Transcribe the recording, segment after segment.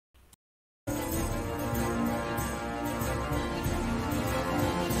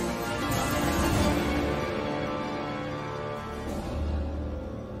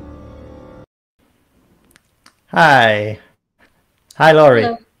Hi. Hi, Laurie.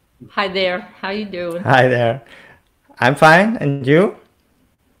 Hello. Hi there. How you doing? Hi there. I'm fine, and you?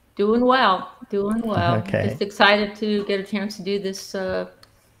 Doing well. Doing well. Okay. Just excited to get a chance to do this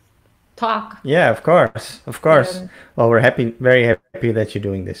talk. Yeah, of course. Of course. And Well, we're happy, very happy that you're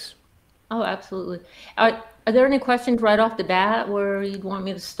doing this. oh, absolutely. Are there any questions right off the bat where you'd want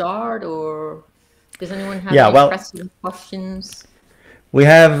me to start, or does anyone have Yeah, any well, pressing questions? we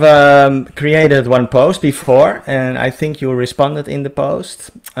have created one post before, and I think you responded in the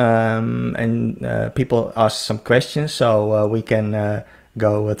post. And people asked some questions, so we can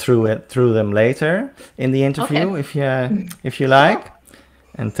go through them later in the interview, Okay. if you Sure. like,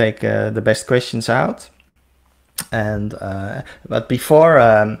 and take the best questions out. And but before,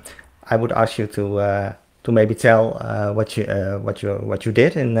 I would ask you to maybe tell what you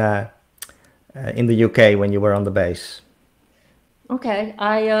did in the UK when you were on the base. Okay.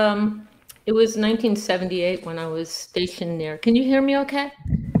 It was 1978 when I was stationed there. Can you hear me okay?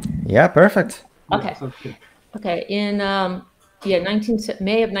 Yeah, perfect. Okay. Okay. Yeah, 19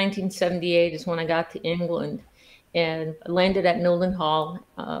 May of 1978 is when I got to England and landed at Mildenhall,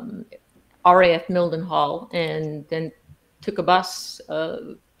 RAF Mildenhall, and then took a bus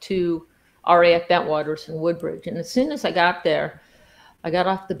to RAF Bentwaters in Woodbridge. And as soon as I got there, I got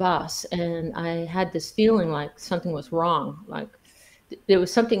off the bus and I had this feeling like something was wrong. Like there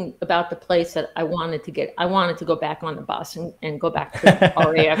was something about the place that I wanted to go back on the bus and go back to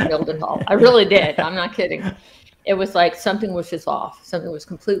RAF Mildenhall. I really did. I'm not kidding. It was like something was just off. Something was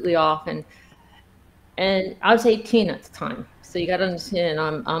completely off. And I was 18 at the time. So you got to understand,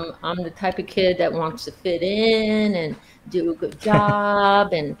 I'm the type of kid that wants to fit in and do a good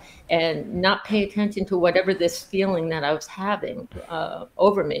job and not pay attention to whatever this feeling that I was having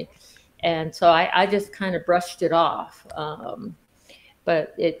over me. And so I just kind of brushed it off.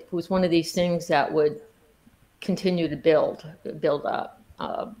 But it was one of these things that would continue to build up.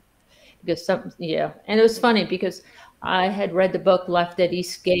 Because yeah, and it was funny because I had read the book Left at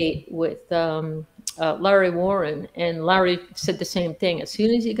East Gate with Larry Warren, and Larry said the same thing. As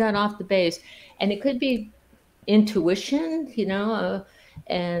soon as he got off the base, and it could be intuition,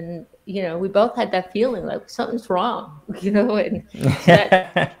 and we both had that feeling like something's wrong, and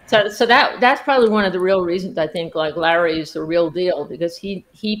so that's probably one of the real reasons I think like Larry is the real deal because he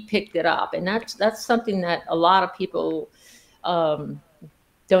picked it up, and that's something that a lot of people um,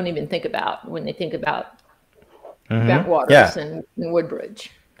 don't even think about when they think about Yeah. Bentwaters and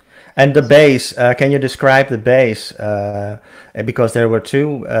Woodbridge. And the So base, can you describe the base? Because there were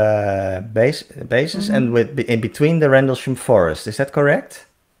two bases, and mhm. in between the Rendlesham Forest. Is that correct?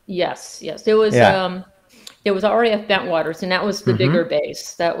 Yes, there was Yeah. RAF Bentwaters, and that was the bigger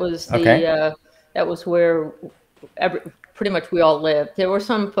base. Okay. That was where pretty much we all lived. There were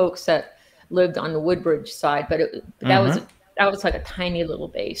some folks that lived on the Woodbridge side, but that was like a tiny little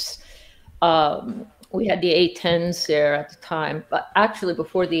base. We had the A-10s there at the time, but actually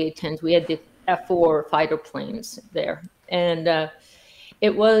before the A-10s, we had the F-4 fighter planes there, and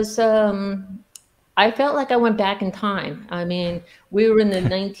it was. I felt like I went back in time. I mean, we were in the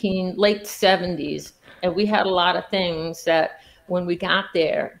late 70s, and we had a lot of things that when we got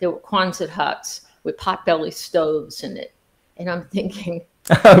there, there were Quonset huts with potbelly stoves in it. And I'm thinking,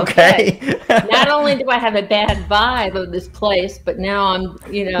 okay, Okay. not only do I have a bad vibe of this place, but now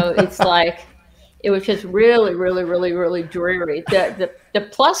it's like it was just really, really, really, really dreary. The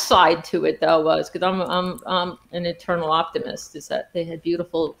plus side to it though was because I'm an eternal optimist is that they had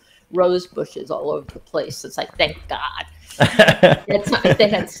beautiful rose bushes all over the place. It's like thank God.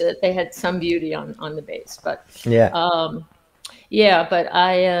 They had some beauty on the base, but Yeah. um, yeah, but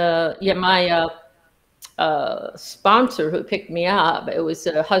my sponsor who picked me up, it was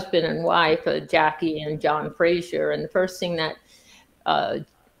a husband and wife, Jackie and John Frazier, and the first thing that uh,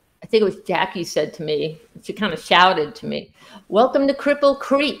 I think it was Jackie said to me, she kind of shouted to me, "Welcome to Cripple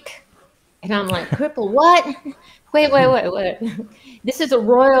Creek." And I'm like, "Cripple what?" Wait. This is a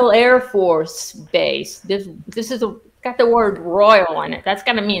Royal Air Force base. This is got the word royal in it. That's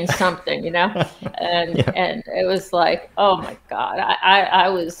got to mean something. Yeah. And it was like, oh my God. I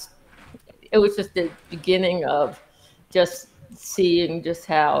was, it was just the beginning of just seeing just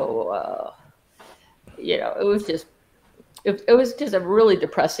how, it was just it was just a really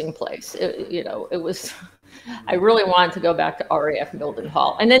depressing place. It was. I really wanted to go back to RAF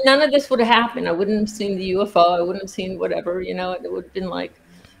Mildenhall, and then none of this would have happened. I wouldn't have seen the UFO. I wouldn't have seen whatever. It would have been like,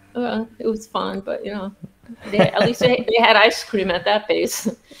 it was fun, but at least they had ice cream at that base.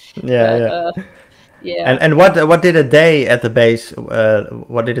 Yeah. But Yeah. And yeah, and what did a day at the base?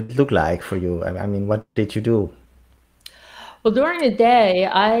 What did it look like for you? I mean, what did you do? Well, during the day,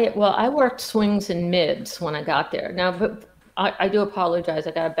 I worked swings and mids when I got there. Now, but I do apologize.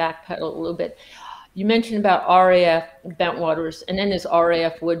 I got to backpedal a little bit. You mentioned about RAF Bentwaters, and then there's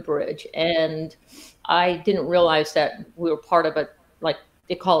RAF Woodbridge, and I didn't realize that we were part of a, like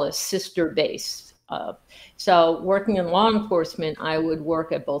they call it, a sister base. So working in law enforcement, I would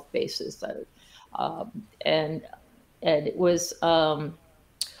work at both bases, and it was.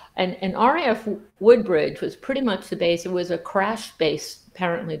 And RAF Woodbridge was pretty much the base. It was a crash base,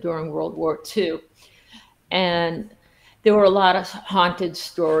 apparently, during World War II. And there were a lot of haunted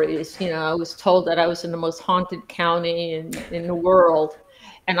stories. You know, I was told that I was in the most haunted county in the world.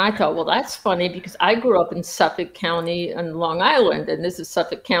 And I thought, well, that's funny because I grew up in Suffolk County on Long Island, and this is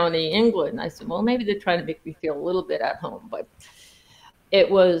Suffolk County, England. I said, well, maybe they're trying to make me feel a little bit at home. But it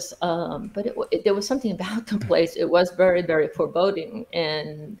was, there was something about the place. It was very, very foreboding.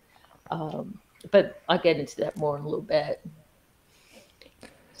 And, but I'll get into that more in a little bit.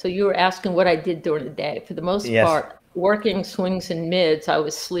 So you were asking what I did during the day. For the most part, working swings and mids, I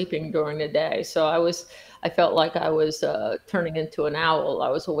was sleeping during the day. So I felt like I was turning into an owl. I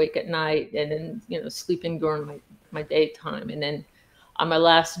was awake at night and then, you know, sleeping during my daytime. And then on my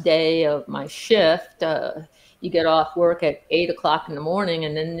last day of my shift, you get off work at 8 o'clock in the morning,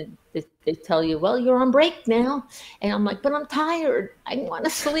 and then they tell you, well, you're on break now. And I'm like, but I'm tired. I want to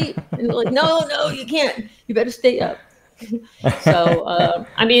sleep. And they're like, no, you can't. You better stay up. So,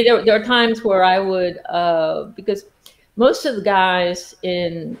 I mean, there are times where I would, because most of the guys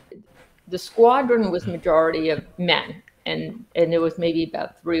in the squadron was majority of men, and there was maybe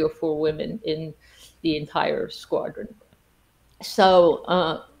about 3 or 4 women in the entire squadron.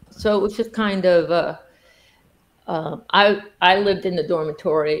 So, so it was just kind of, I lived in the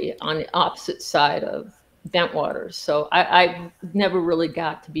dormitory on the opposite side of Bentwaters, so I never really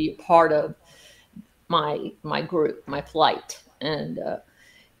got to be a part of my group, my flight. And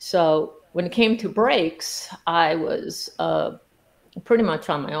so when it came to breaks, I was pretty much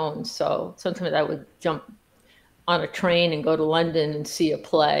on my own. So sometimes I would jump on a train and go to London and see a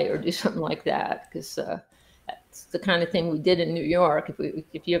play or do something like that, because it's the kind of thing we did in New York.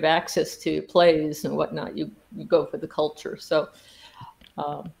 If you have access to plays and whatnot, you go for the culture. So,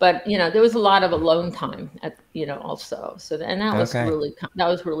 but you know, there was a lot of alone time also. So and that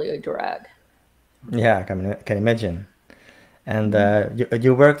was really a drag. Yeah, I can imagine. And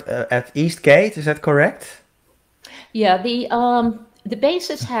you worked at East Gate, is that correct? Yeah, the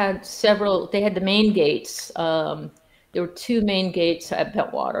bases had several. They had the main gates. There were 2 main gates at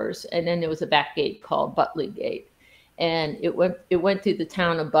Bentwaters, and then there was a back gate called Butley Gate, and it went through the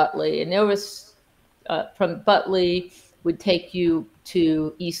town of Butley, and there was from Butley would take you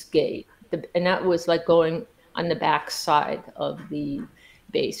to East Gate, and that was like going on the back side of the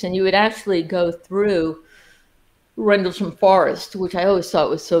base, and you would actually go through Rendlesham Forest, which I always thought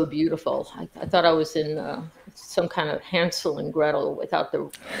was so beautiful. I thought I was in some kind of Hansel and Gretel without the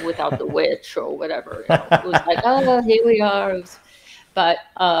witch or whatever. You know? It was like, oh, here we are. But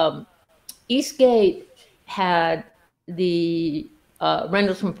Eastgate had the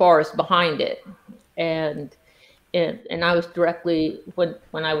Rendlesham Forest behind it, and I was directly when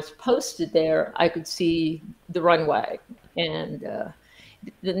I was posted there, I could see the runway, and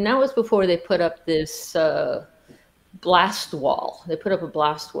that was before they put up this. Blast wall. They put up a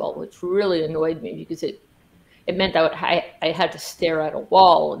blast wall, which really annoyed me because it meant I had to stare at a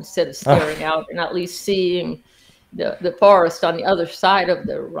wall instead of staring out and at least seeing the forest on the other side of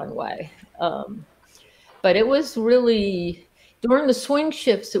the runway. But it was really during the swing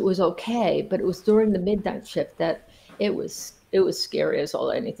shifts it was okay, but it was during the midnight shift that it was scary as all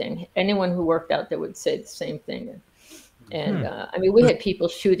anything. Anyone who worked out there would say the same thing. And I mean, we had people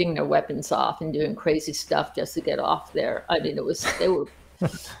shooting their weapons off and doing crazy stuff just to get off there. I mean, they were,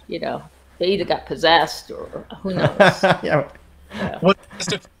 you know, they either got possessed or who knows. Yeah. What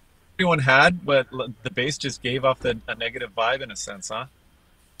if everyone had, but the base just gave off a negative vibe in a sense, huh?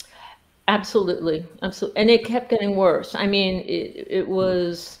 Absolutely. And it kept getting worse. I mean, it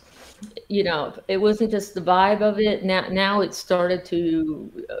was, you know, it wasn't just the vibe of it. Now it started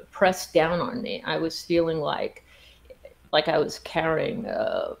to press down on me. I was feeling like I was carrying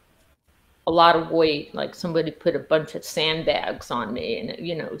a lot of weight, like somebody put a bunch of sandbags on me, and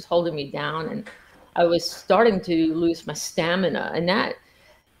you know, it was holding me down, and I was starting to lose my stamina, and that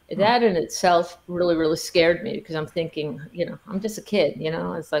in itself really, really scared me because I'm thinking, you know, I'm just a kid, you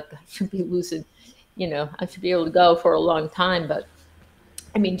know, it's like I should be losing, you know, I should be able to go for a long time, but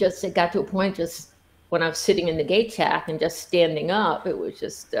I mean, just it got to a point just when I was sitting in the gate shack and just standing up, it was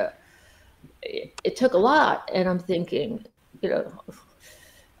just. It took a lot, and I'm thinking, you know,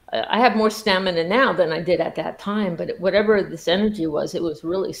 I have more stamina now than I did at that time, but whatever this energy was, it was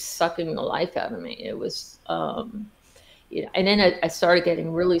really sucking the life out of me. It was, you know, and then I started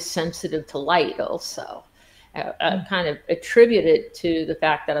getting really sensitive to light also. I kind of attribute it to the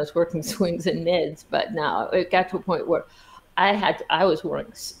fact that I was working swings and mids, but no, it got to a point where I was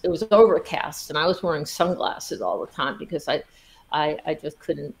wearing, it was overcast and I was wearing sunglasses all the time because I just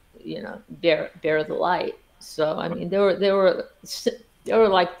couldn't, you know, bear the light. So, I mean, there were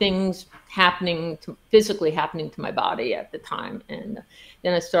like things happening physically happening to my body at the time. And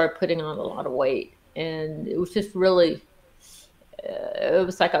then I started putting on a lot of weight, and it was just really, it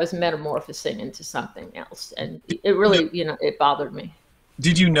was like I was metamorphosing into something else. And it really, you know, it bothered me.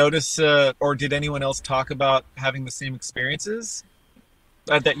 Did you notice, or did anyone else talk about having the same experiences?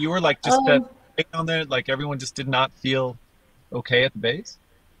 That you were like just on there, like everyone just did not feel okay at the base?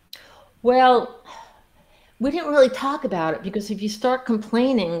 Well, we didn't really talk about it because if you start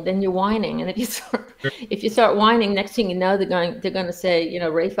complaining, then you're whining, and if you start whining, next thing you know, they're going to say, you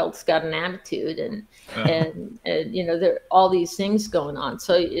know, Rehfeldt's got an attitude, and you know, there are all these things going on.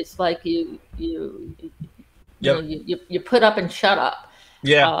 So it's like you know, you put up and shut up.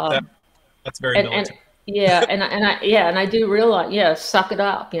 Yeah, that's very military. And I do realize, suck it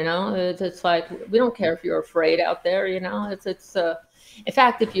up. You know, it's like we don't care if you're afraid out there. You know, it's. In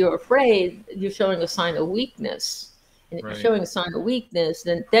fact, if you're afraid, you're showing a sign of weakness. And if you're showing a sign of weakness,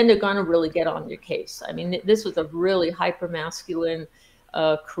 then they're going to really get on your case. I mean, this was a really hyper-masculine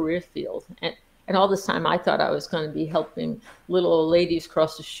career field. And all this time, I thought I was going to be helping little old ladies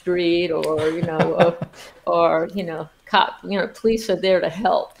cross the street, or, you know, or, you know, police are there to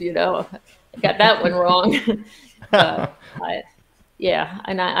help, you know. I got that one wrong.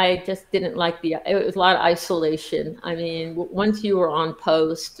 I just didn't like it was a lot of isolation. I mean, once you were on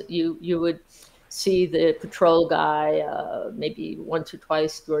post, you would see the patrol guy maybe once or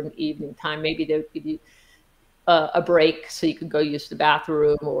twice during the evening time. Maybe they would give you a break so you could go use the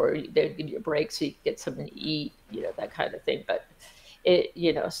bathroom, or they'd give you a break so you could get something to eat, you know, that kind of thing. But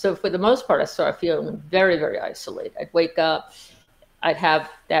you know, so for the most part, I started feeling very, very isolated. I'd wake up, I'd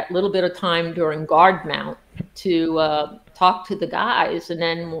have that little bit of time during guard mount to talk to the guys, and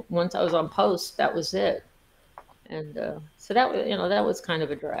then once I was on post, that was it. And so that was, you know, that was kind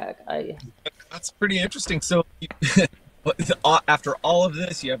of a drag. That's pretty interesting. So after all of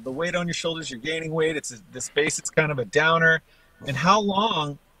this, you have the weight on your shoulders, you're gaining weight. This base, it's kind of a downer. And how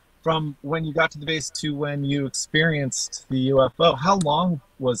long from when you got to the base to when you experienced the UFO, how long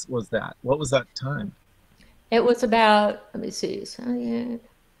was that? What was that time? It was about, let me see, it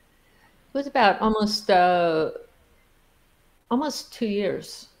was about almost 2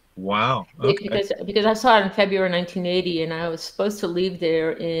 years. Wow. Okay. Because I saw it in February 1980, and I was supposed to leave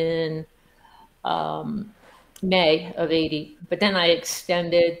there in May of 80, but then I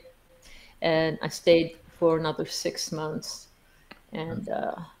extended, and I stayed for another 6 months. And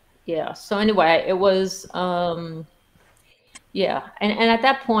so anyway, it was and at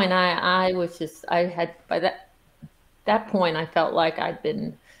that point I was just, by that point I felt like I'd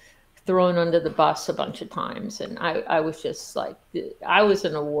been thrown under the bus a bunch of times, and I was just like, I was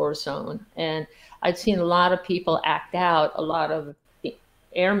in a war zone, and I'd seen a lot of people act out, a lot of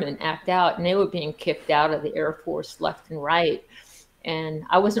airmen act out, and they were being kicked out of the Air Force left and right, and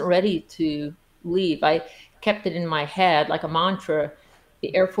I wasn't ready to leave. I kept it in my head like a mantra: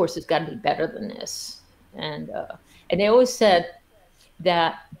 the Air Force has got to be better than this. And they always said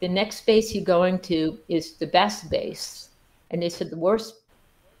that the next base you're going to is the best base, and they said the worst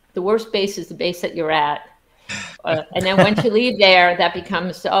base is the base that you're at. And then once you leave there, that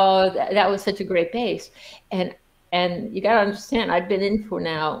becomes, that was such a great base. And you got to understand, I've been in for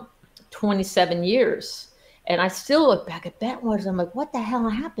now 27 years, and I still look back at Bentwaters. I'm like, what the hell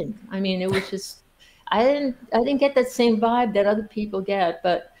happened? I mean, it was just, I didn't get that same vibe that other people get.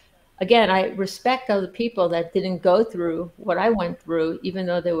 But again, I respect other people that didn't go through what I went through, even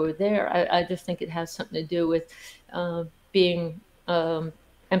though they were there. I just think it has something to do with being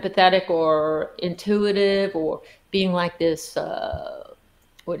empathetic or intuitive, or being like this,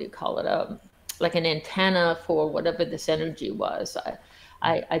 what do you call it? Like an antenna for whatever this energy was.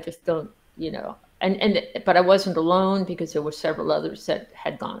 I just don't, you know, but I wasn't alone, because there were several others that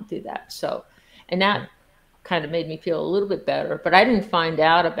had gone through that. So, and that kind of made me feel a little bit better. But I didn't find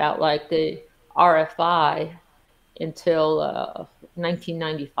out about like the RFI until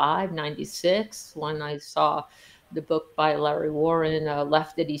 1995, 96, when I saw the book by Larry Warren,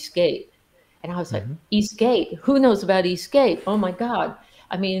 Left at East Gate. And I was like, East Gate? Who knows about East Gate? Oh my God.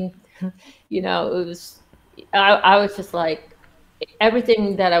 I mean, you know, it was, I was just like,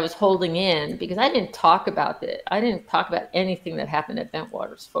 everything that I was holding in, because I didn't talk about it. I didn't talk about anything that happened at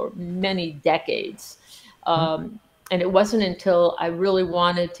Bentwaters for many decades. And it wasn't until I really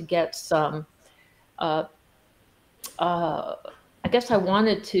wanted to get some, I guess I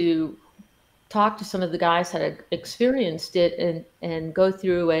wanted to talk to some of the guys that had experienced it and go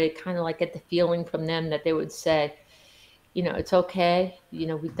through a kind of like get the feeling from them that they would say, you know, it's okay. You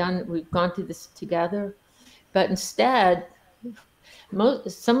know, we've gone through this together. But instead,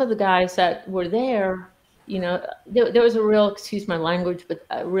 some of the guys that were there, you know, there was a real, excuse my language, but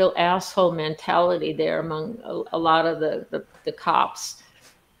a real asshole mentality there among a lot of the cops.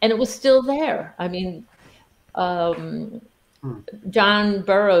 And it was still there. I mean, John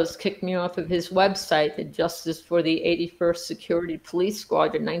Burroughs kicked me off of his website, the Justice for the 81st Security Police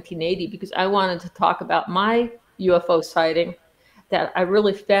Squadron, 1980, because I wanted to talk about my UFO sighting that I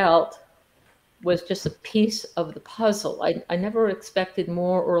really felt was just a piece of the puzzle. I never expected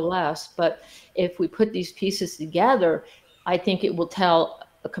more or less, but if we put these pieces together, I think it will tell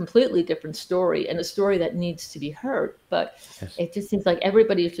a completely different story, and a story that needs to be heard. But yes, it just seems like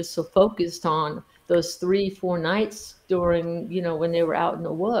everybody is just so focused on those 3-4 nights during, you know, when they were out in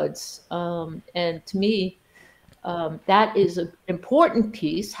the woods. And to me, that is an important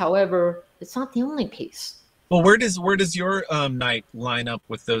piece. However, it's not the only piece. Well, where does your night line up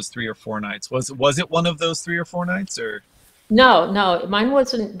with those 3 or 4 nights? Was it one of those 3 or 4 nights, or? No, mine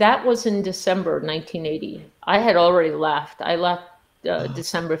wasn't. That was in December 1980. I had already left. I left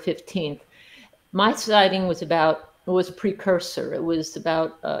December 15th. My sighting was was a precursor. It was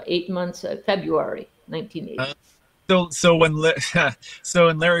about 8 months, February 1980. So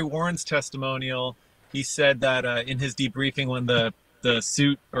in Larry Warren's testimonial, he said that in his debriefing, when the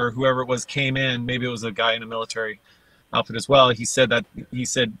suit or whoever it was came in, maybe it was a guy in a military outfit as well, he said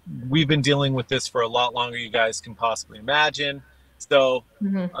we've been dealing with this for a lot longer you guys can possibly imagine. So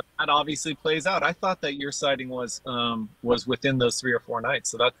that obviously plays out. I thought that your sighting was within those 3 or 4 nights.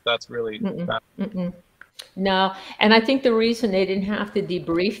 So that's really No, and I think the reason they didn't have to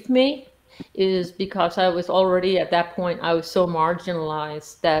debrief me is because I was already at that point, I was so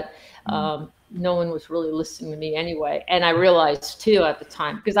marginalized that no one was really listening to me anyway. And I realized too at the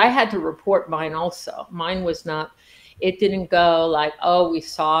time, because I had to report mine also. Mine was not, it didn't go like, oh, we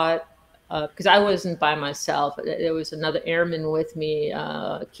saw it. Because I wasn't by myself. There was another airman with me,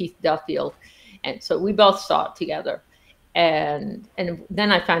 Keith Duffield. And so we both saw it together. And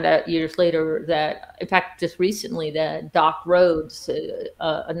then I found out years later that, in fact, just recently, that Doc Rhodes,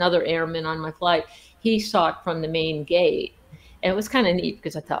 another airman on my flight, he saw it from the main gate. And it was kind of neat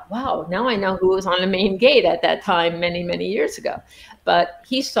because I thought, wow, now I know who was on the main gate at that time many, many years ago. But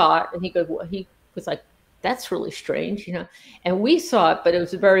he saw it and he was like, that's really strange, you know. And we saw it, but it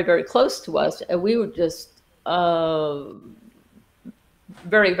was very, very close to us. And we were just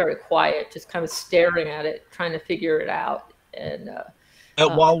very, very quiet, just kind of staring at it, trying to figure it out. And I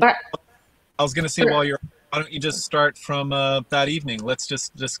was going to say, why don't you just start from that evening? Let's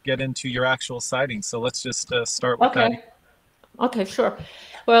just get into your actual sighting. So let's just start with that. Okay, sure.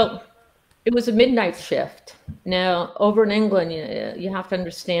 Well, it was a midnight shift. Now, over in England, you have to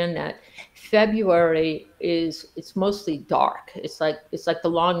understand that February it's mostly dark. It's like the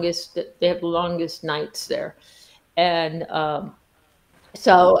longest. They have the longest nights there, and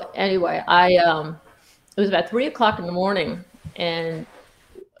so anyway, it was about 3 o'clock in the morning, and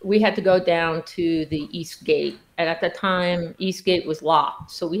we had to go down to the East Gate. And at the time, East Gate was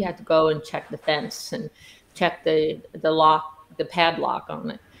locked, so we had to go and check the fence and check the lock, the padlock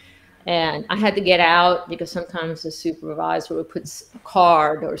on it. And I had to get out because sometimes the supervisor would put a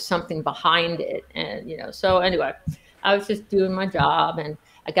card or something behind it. And, you know, so anyway, I was just doing my job, and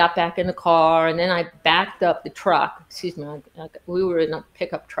I got back in the car, and then I backed up the truck. Excuse me, we were in a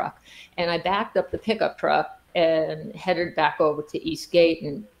pickup truck. And I backed up the pickup truck and headed back over to East Gate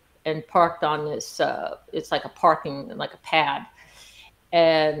and parked on this, it's like a parking, like a pad.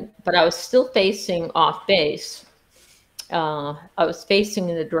 But I was still facing off base. I was facing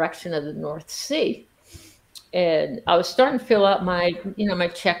in the direction of the North Sea, and I was starting to fill out my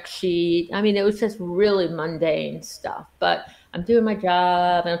check sheet. I mean, it was just really mundane stuff, but I'm doing my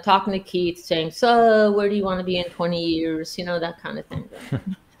job, and I'm talking to Keith saying, so where do you want to be in 20 years? You know, that kind of thing.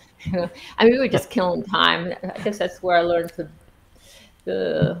 You know, I mean, we were just killing time. I guess that's where I learned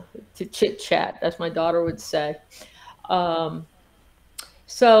to chit chat, as my daughter would say.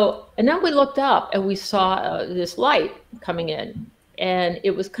 So, and then we looked up and we saw this light coming in, and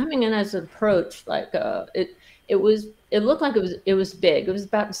it was coming in as an approach. Like it looked like it was big. It was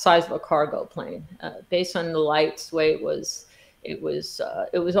about the size of a cargo plane, based on the lights. The way it was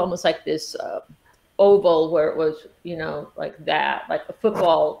almost like this oval where it was, you know, like that, like a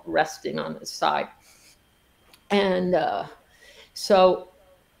football resting on the side. And so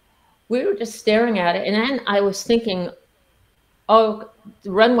we were just staring at it. And then I was thinking, oh,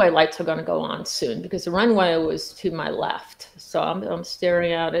 the runway lights are going to go on soon, because the runway was to my left. So I'm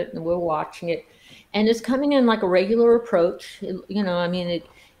staring at it and we're watching it. And it's coming in like a regular approach. You know, I mean,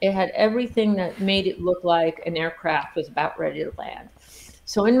 it had everything that made it look like an aircraft was about ready to land.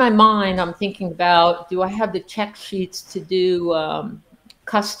 So in my mind, I'm thinking about, do I have the check sheets to do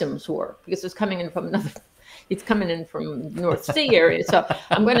customs work? Because it's coming in from another, it's coming in from North Sea area. So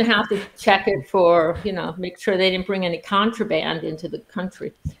I'm going to have to check it for, you know, make sure they didn't bring any contraband into the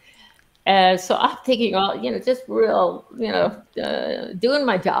country. So I'm thinking, well, you know, just real, you know, doing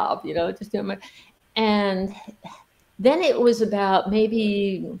my job, you know, just doing my, and then it was about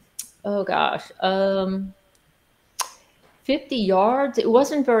maybe, oh gosh, 50 yards. It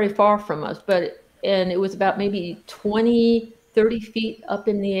wasn't very far from us, and it was about maybe 20, 30 feet up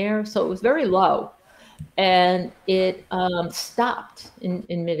in the air. So it was very low. And it stopped in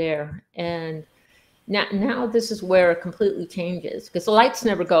midair. And now this is where it completely changes, because the lights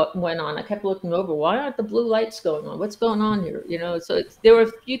never went on. I kept looking over. Why aren't the blue lights going on? What's going on here? You know, so there were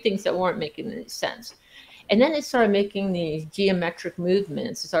a few things that weren't making any sense. And then it started making these geometric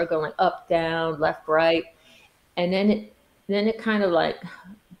movements. It started going like up, down, left, right. And then it kind of like,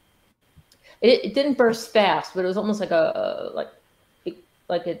 it didn't burst fast, but it was almost like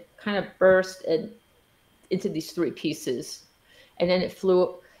it kind of burst into these three pieces. And then it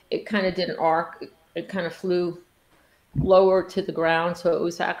flew, it kind of did an arc. It kind of flew lower to the ground. So it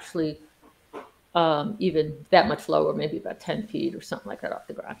was actually even that much lower, maybe about 10 feet or something like that off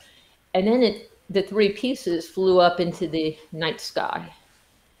the ground. And then the three pieces flew up into the night sky.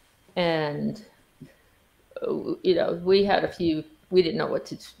 And, you know, we had a few, we didn't know what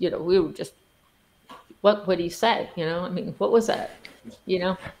to, you know, we were just, what do you say? You know, I mean, what was that? You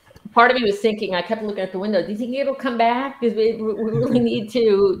know, part of me was thinking, I kept looking at the window, do you think it'll come back? Because we really need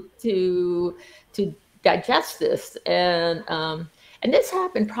to digest this. And this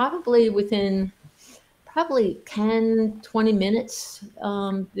happened probably within 10, 20 minutes,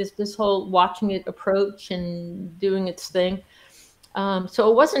 this whole watching it approach and doing its thing. So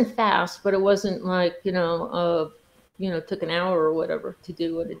it wasn't fast, but it wasn't like, you know, took an hour or whatever to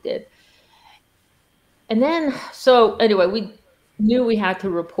do what it did. And then, so anyway, we knew we had to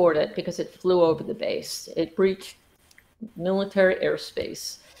report it because it flew over the base. It breached military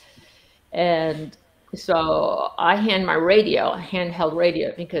airspace. And so I hand my radio, handheld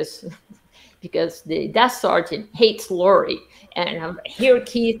radio, because the desk sergeant hates Lori. And I'm like, here,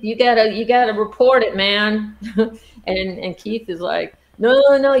 Keith, you gotta report it, man. and Keith is like,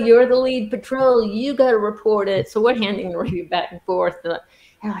 no, you're the lead patrol. You gotta report it. So we're handing the radio back and forth. And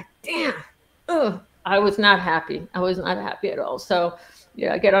I'm like, damn, I was not happy. I was not happy at all. So,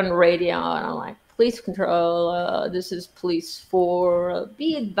 I get on the radio and I'm like, police control, this is police 4.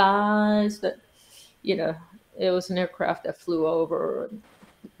 Be advised that, it was an aircraft that flew over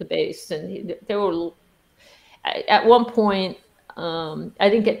the base. And there were, at one point, I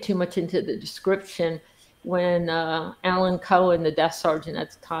didn't get too much into the description when Alan Cohen, the desk sergeant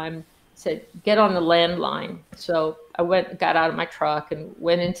at the time, said, get on the landline. So I got out of my truck and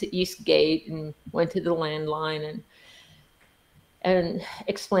went into East Gate and went to the landline and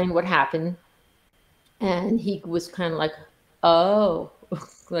explained what happened. And he was kind of like, oh,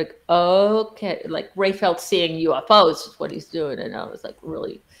 like, okay, like Rehfeldt seeing UFOs is what he's doing. And I was like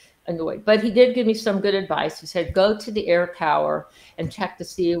really annoyed. But he did give me some good advice. He said, go to the air tower and check to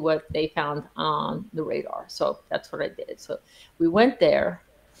see what they found on the radar. So that's what I did. So we went there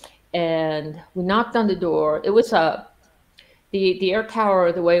and we knocked on the door. It was the air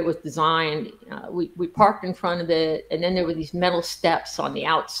tower, the way it was designed, we parked in front of it, and then there were these metal steps on the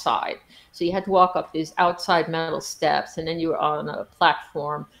outside. So you had to walk up these outside metal steps, and then you were on a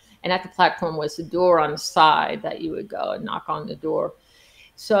platform. And at the platform was a door on the side that you would go and knock on the door.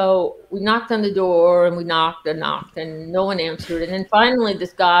 So we knocked on the door, and we knocked, and no one answered. And then finally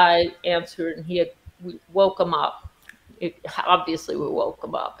this guy answered, and we woke him up. Obviously we woke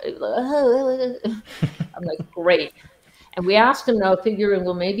him up. It was like, oh. I'm like, great. And we asked him, though, figuring,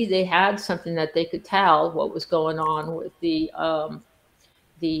 well, maybe they had something that they could tell what was going on with the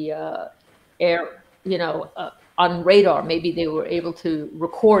air, on radar. Maybe they were able to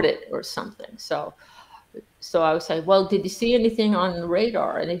record it or something. So I was like, well, did you see anything on the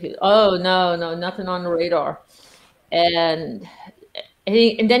radar? And he said, oh, no, nothing on the radar. And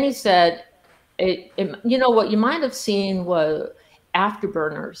then he said, what you might have seen were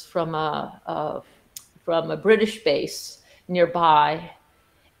afterburners from a British base nearby.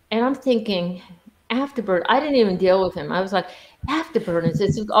 And I'm thinking, Afterburn. I didn't even deal with him. I was like, afterburners.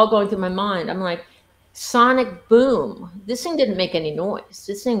 This is all going through my mind. I'm like, sonic boom. This thing didn't make any noise.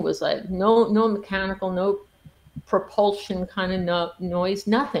 This thing was like no mechanical, no propulsion kind of noise,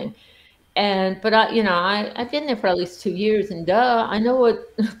 nothing. But I've been there for at least 2 years, and I know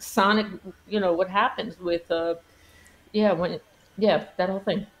what sonic, what happens with that whole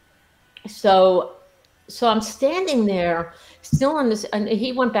thing. So I'm standing there still on this, and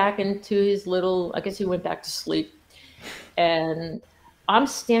he went back into his little, I guess he went back to sleep. And I'm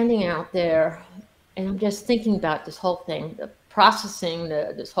standing out there and I'm just thinking about this whole thing, processing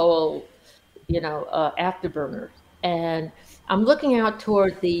this whole, afterburner. And I'm looking out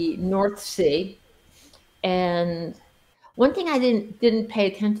toward the North Sea. And one thing I didn't pay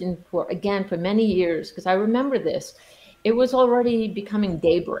attention for, again, for many years, because I remember this, it was already becoming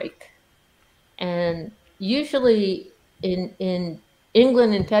daybreak. And usually in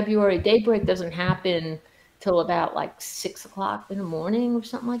England in February, daybreak doesn't happen till about like 6 o'clock in the morning or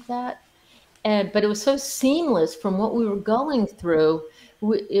something like that. But it was so seamless from what we were going through.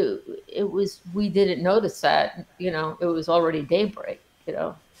 We didn't notice that, it was already daybreak, It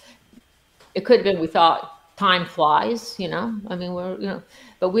could have been, we thought time flies, I mean,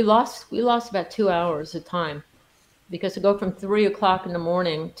 but we lost about 2 hours of time, because to go from 3 o'clock in the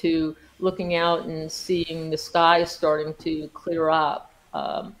morning to looking out and seeing the sky starting to clear up,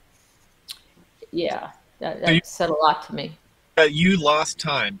 that said a lot to me. You lost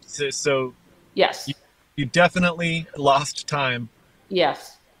time. So yes, you definitely lost time.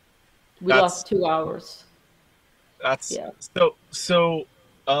 Yes, we lost 2 hours. That's so.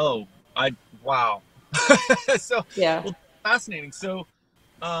 Oh, wow. So yeah, well, fascinating. So,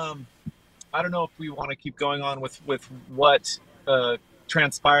 I don't know if we want to keep going on with what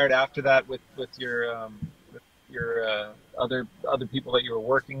transpired after that with your other people that you were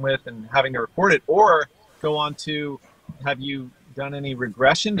working with and having to report it, or go on to, have you done any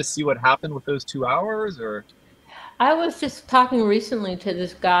regression to see what happened with those 2 hours? Or I was just talking recently to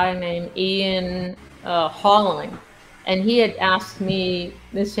this guy named Ian Halling, and he had asked me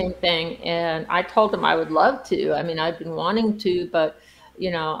the same thing, and I told him I would love to. I mean, I've been wanting to, but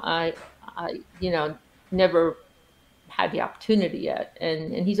I never had the opportunity yet.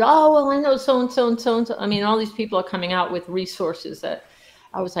 And he's, oh, well, I know so and so and so and so. I mean, all these people are coming out with resources that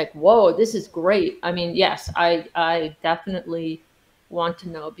I was like, whoa, this is great. I mean, yes, I definitely want to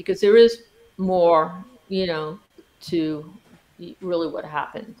know, because there is more, to really what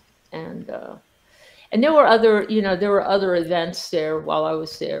happened. And there were other, events there while I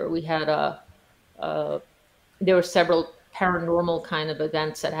was there. We had there were several paranormal kind of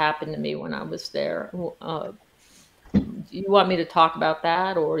events that happened to me when I was there. Do you want me to talk about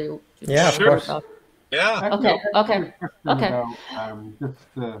that, or you? Yeah, of course. Yeah. Okay. Just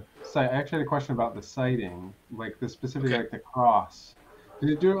the site. I actually had a question about the sighting, like the specific, like the cross. Did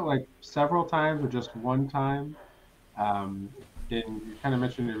you do it like several times or just one time? And you kind of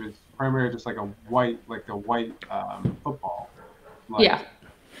mentioned it was primarily just like a white football. Like, yeah.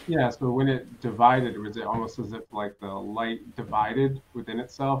 Yeah. So when it divided, was it almost as if like the light divided within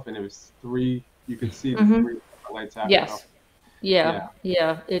itself, and it was three? You could see the three lights after. Yes. Yeah.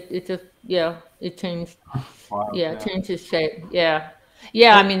 It just it changed. Wow. Yeah, it changed its shape. Yeah.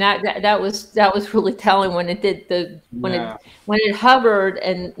 I mean that was really telling when it did when it hovered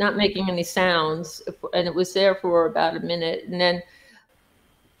and not making any sounds, and it was there for about a minute, and then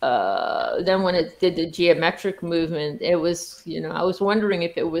when it did the geometric movement, it was, I was wondering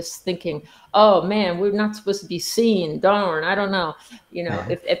if it was thinking, oh man, we're not supposed to be seen, darn, I don't know,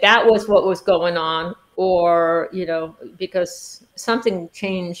 if that was what was going on, or, because something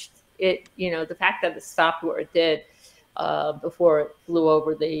changed it, the fact that it stopped where it did before it flew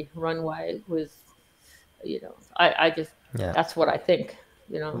over the runway was, I just, that's what I think,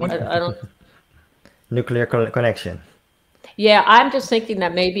 I don't. Nuclear connection. Yeah, I'm just thinking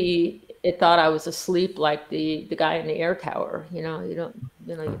that maybe it thought I was asleep, like the guy in the air tower. You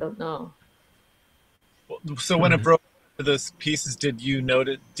don't know. So when it broke into those pieces, did you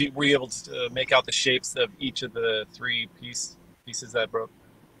notice? Were you able to make out the shapes of each of the three pieces that broke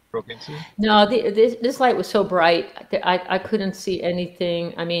into? No, this light was so bright that I couldn't see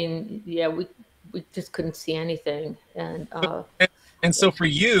anything. I mean, we just couldn't see anything, and so for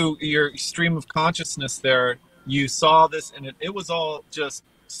you, your stream of consciousness there. You saw this, and it was all just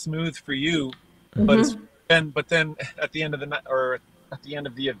smooth for you, but then at the end of the night, or at the end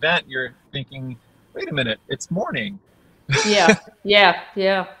of the event, you're thinking, "Wait a minute, it's morning." Yeah.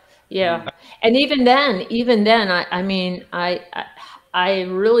 And even then, I mean, I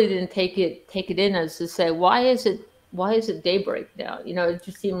really didn't take it in as to say, why is it daybreak now? It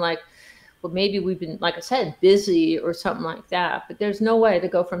just seemed like well, maybe we've been, like I said, busy or something like that. But there's no way to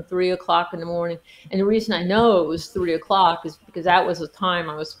go from 3 o'clock in the morning. And the reason I know it was 3 o'clock is because that was the time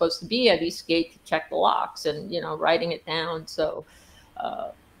I was supposed to be at Eastgate to check the locks and, you know, writing it down. So,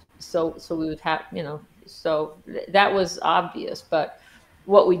 so we would have, you know, so that was obvious. But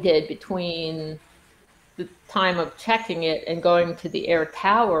what we did between the time of checking it and going to the air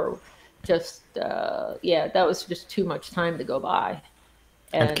tower, just, yeah, that was just too much time to go by.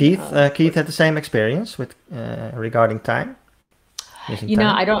 And Keith had the same experience with regarding time. You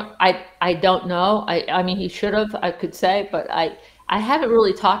know, I don't know. I mean, he should have. I could say, but I haven't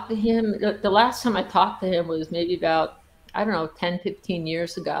really talked to him. The last time I talked to him was maybe about, I don't know, 10, 15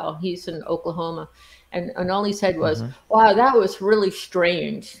 years ago. He's in Oklahoma, and all he said was, "Wow, that was really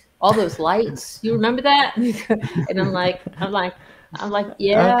strange. All those lights. You remember that?" And I'm like,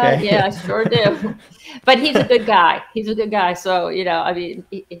 yeah, okay. Yeah, I sure do. But he's a good guy. He's a good guy. So, you know, I mean,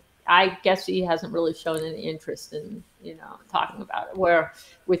 I guess he hasn't really shown any interest in, you know, talking about it. Where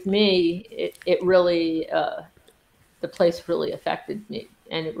with me, it really, the place really affected me,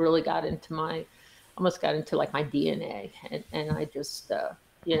 and it really got into almost got into like my DNA. And I just,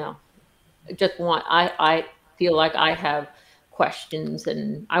 you know, I feel like I have questions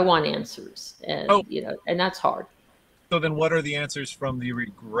and I want answers, and, you know, and that's hard. So then what are the answers from the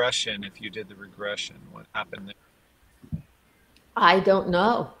regression? If you did the regression, what happened there? I don't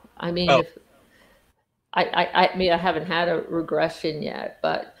know. I mean, I mean, I haven't had a regression yet,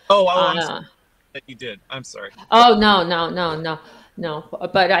 but. I'm sorry that you did. I'm sorry. Oh, no.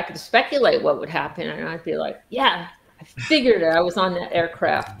 But I could speculate what would happen. And I'd be like, yeah, I figured it. I was on that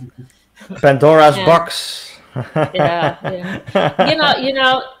aircraft. Pandora's box. Yeah. You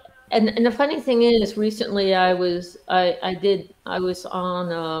know, and the funny thing is, recently I was on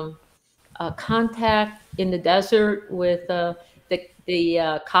a contact in the desert with the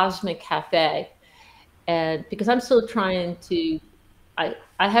Cosmic Cafe, and because I'm still trying to, I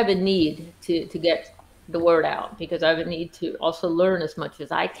have a need to get the word out, because I have a need to also learn as much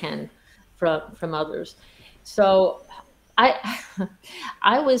as I can from others. So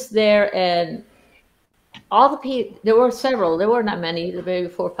I was there, and all the people, there were several, there were not many, maybe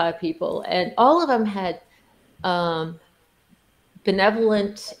 4 or 5 people, and all of them had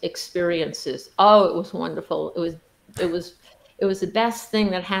benevolent experiences. Oh, it was wonderful. It was the best thing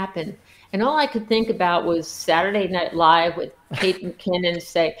that happened. And all I could think about was Saturday Night Live with Kate McKinnon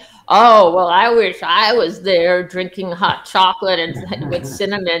say, "Oh, well, I wish I was there drinking hot chocolate and with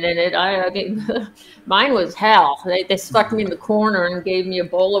cinnamon in it." I mean, mine was hell. They stuck me in the corner and gave me a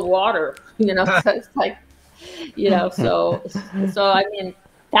bowl of water. You know, so it's like, you know, so I mean,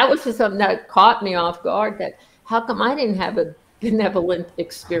 that was just something that caught me off guard. That how come I didn't have a benevolent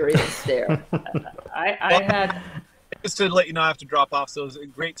experience there? I had. Just to let you know, I have to drop off. So it was a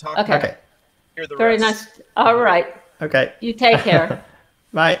great talk. Okay. Hear the Very rest. nice. All right. Okay. You take care.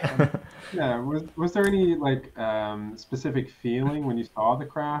 Bye. Yeah. Was there any like specific feeling when you saw the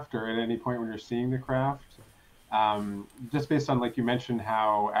craft, or at any point when you're seeing the craft? Just based on, like you mentioned,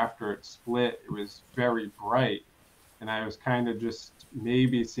 how after it split, it was very bright, and I was kind of just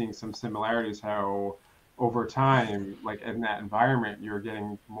maybe seeing some similarities. How over time, like in that environment, you're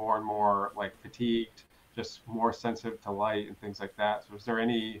getting more and more like fatigued, just more sensitive to light and things like that. So was there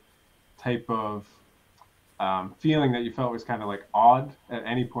any type of feeling that you felt was kind of like odd at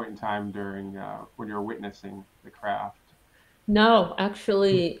any point in time during when you were witnessing the craft? No,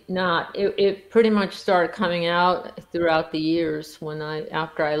 actually not. It pretty much started coming out throughout the years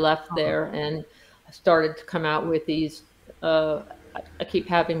after I left there, and I started to come out with these, I keep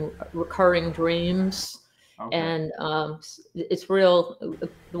having recurring dreams. Okay. And it's real.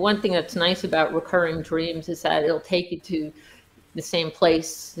 The one thing that's nice about recurring dreams is that it'll take you to the same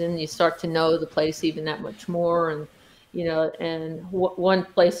place, and you start to know the place even that much more. And you know, and one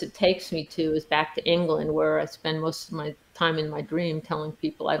place it takes me to is back to England, where I spend most of my time in my dream telling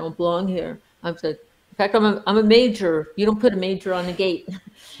people I don't belong here. I've said, in fact, I'm a major. You don't put a major on the gate.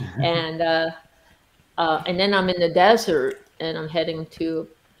 And then I'm in the desert, and I'm heading to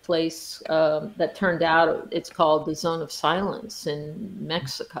place that turned out it's called the Zone of Silence in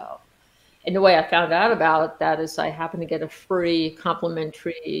Mexico. And the way I found out about that is I happened to get a free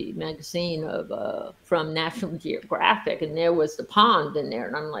complimentary magazine from National Geographic, and there was the pond in there,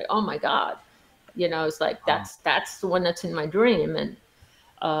 and I'm like, oh my God, you know, it's like that's the one that's in my dream, and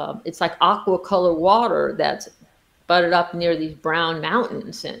it's like aqua color water that's butted up near these brown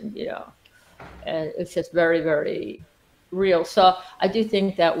mountains, and you know, and it's just very, very real. So I do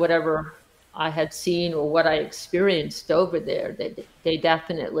think that whatever I had seen or what I experienced over there, they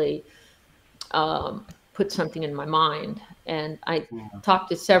definitely put something in my mind. And I talked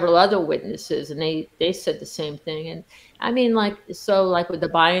to several other witnesses, and they said the same thing. And I mean, like, so like with the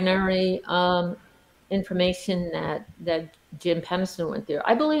binary information that Jim Pennison went there,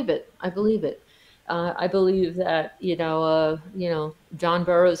 I believe it. I believe it. I believe that, John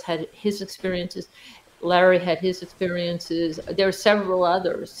Burroughs had his experiences. Larry had his experiences. There are several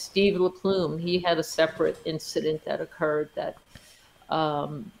others. Steve LaPlume, he had a separate incident that occurred that,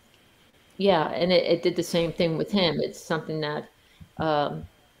 and it did the same thing with him. It's something that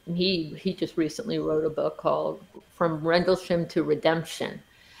he just recently wrote a book called From Rendlesham to Redemption.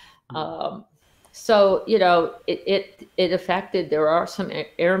 So, it affected, there are some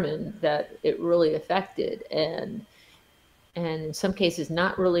airmen that it really affected, and in some cases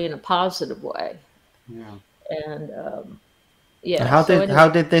not really in a positive way. Yeah. And How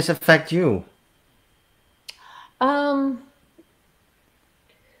did this affect you?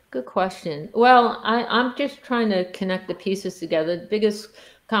 Good question. Well, I'm just trying to connect the pieces together. The biggest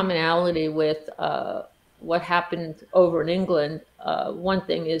commonality with what happened over in England, one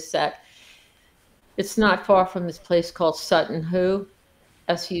thing is that it's not far from this place called Sutton Hoo,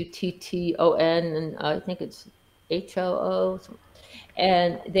 Sutton, and I think it's HOO.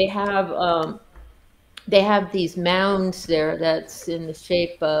 And they have these mounds there that's in the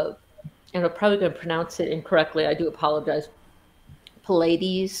shape of, and I'm probably going to pronounce it incorrectly. I do apologize.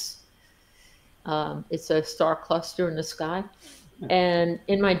 Pleiades. It's a star cluster in the sky. And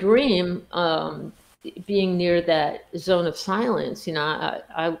in my dream, being near that zone of silence,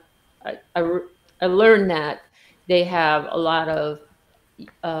 I learned that they have a lot of,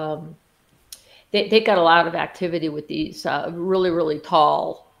 they got a lot of activity with these really, really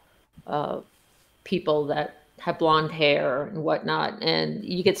tall people that have blonde hair and whatnot, and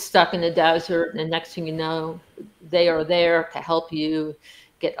you get stuck in the desert, and the next thing you know, they are there to help you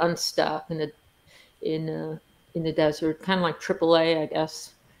get unstuck in the desert, kind of like AAA, I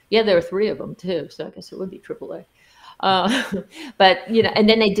guess. Yeah, there are 3 of them too, so I guess it would be AAA. But and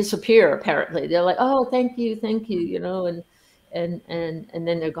then they disappear. Apparently, they're like, "Oh, thank you," and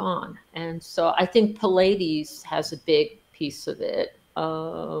then they're gone. And so I think Pleiades has a big piece of it.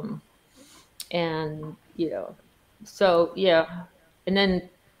 So yeah, and then when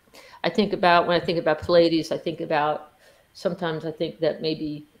I think about Pleiades, sometimes I think that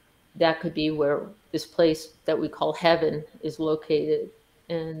maybe that could be where this place that we call heaven is located.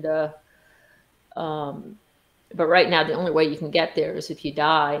 And but right now the only way you can get there is if you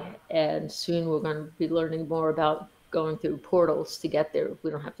die, and soon we're going to be learning more about going through portals to get there.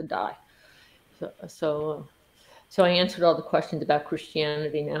 We don't have to die. So I answered all the questions about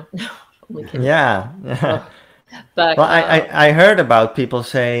Christianity now. Yeah. But well, I heard about people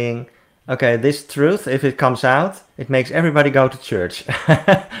saying, okay, this truth, if it comes out, it makes everybody go to church.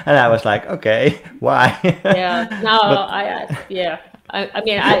 And I was like, okay, why? Yeah, no, I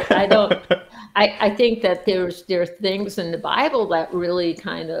mean, I don't, I think that there are things in the Bible that really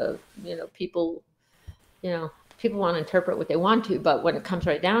kind of, people want to interpret what they want to, but when it comes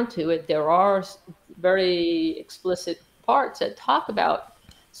right down to it, there are very explicit parts that talk about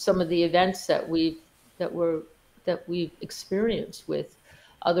some of the events that we've experienced with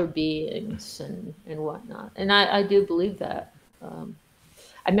other beings and whatnot. And I do believe that.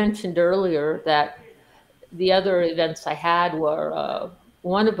 I mentioned earlier that the other events I had were,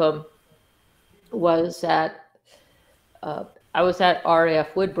 one of them was I was at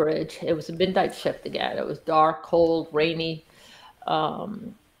RAF Woodbridge. It was a midnight shift again. It was dark, cold, rainy.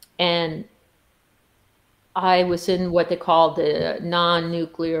 And I was in what they call the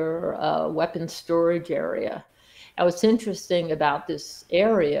non-nuclear weapons storage area. And what's interesting about this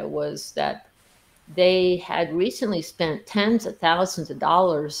area was that they had recently spent tens of thousands of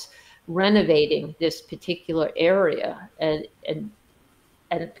dollars renovating this particular area. And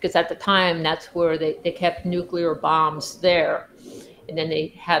because at the time, that's where they kept nuclear bombs there. And then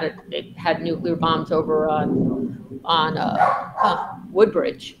they had nuclear bombs over on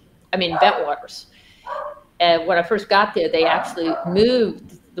Woodbridge, Bentwaters. And when I first got there, they actually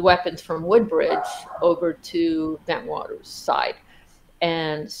moved the weapons from Woodbridge over to Bentwaters' side.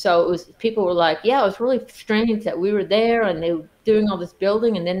 And so people were like, yeah, it was really strange that we were there and they were doing all this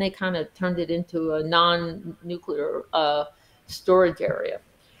building, and then they kind of turned it into a non-nuclear storage area.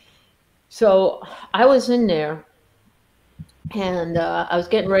 So I was in there, and I was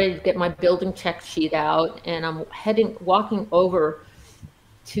getting ready to get my building check sheet out, and I'm walking over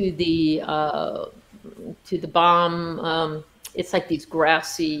to the bomb. It's like these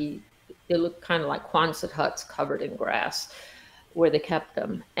grassy, they look kind of like Quonset huts covered in grass where they kept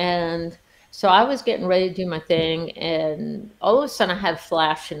them. And so I was getting ready to do my thing, and all of a sudden I had a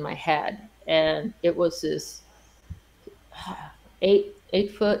flash in my head, and it was this 8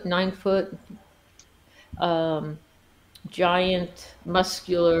 foot, 9 foot, giant,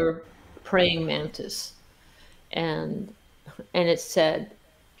 muscular praying mantis, and it said,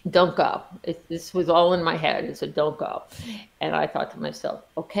 "Don't go." This was all in my head. It said, "Don't go," and I thought to myself,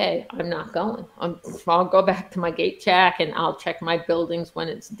 "Okay, I'm not going. I'll go back to my gate check and I'll check my buildings when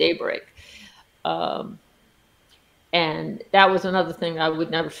it's daybreak." And that was another thing I would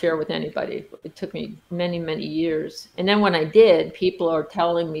never share with anybody. It took me many, many years. And then when I did, people are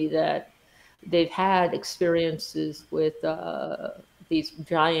telling me that they've had experiences with these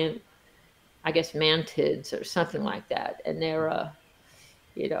giant, I guess, mantids or something like that. And they're,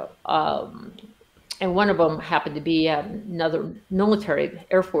 and one of them happened to be at another military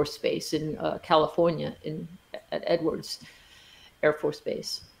Air Force base in California, at Edwards Air Force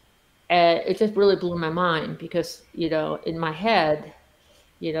Base. And it just really blew my mind because, in my head,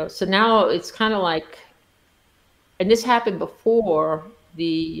 so now it's kind of like, and this happened before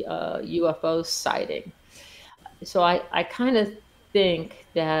the UFO sighting. So I kind of think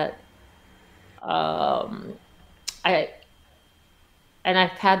that and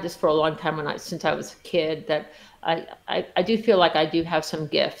I've had this for a long time since I was a kid, that I do feel like I do have some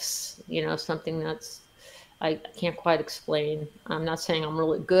gifts, something that's I can't quite explain. I'm not saying I'm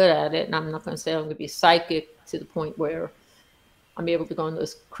really good at it, and I'm not going to say I'm going to be psychic to the point where I'm able to go on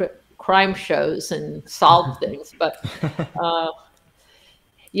those crime shows and solve things. But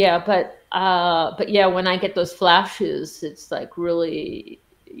yeah, but yeah, when I get those flashes, it's like really,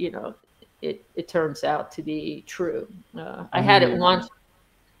 it turns out to be true. I had it once.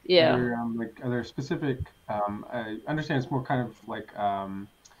 Yeah. Are there specific? I understand it's more kind of like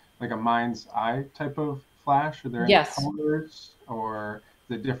a mind's eye type of flash. Are there any colors, or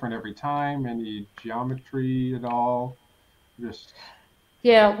is it different every time? Any geometry at all? Just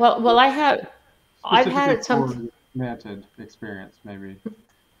well, I've had it some mantid experience, maybe.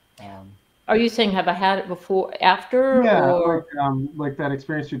 Are you saying have I had it before, after? Yeah, or like that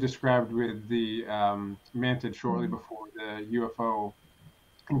experience you described with the mantid shortly before the UFO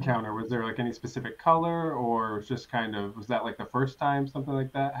encounter. Was there like any specific color, or was just was that like the first time something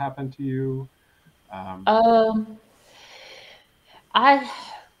like that happened to you?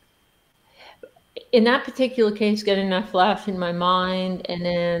 In that particular case, getting that flash in my mind, and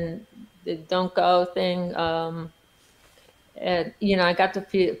then the "don't go" thing, and I got the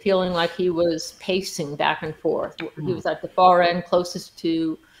feeling like he was pacing back and forth. He was at the far end, closest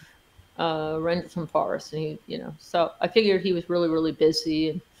to Rendlesham Forest, and so I figured he was really, really busy,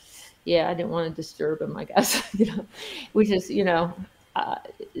 and I didn't want to disturb him, I guess. Which is,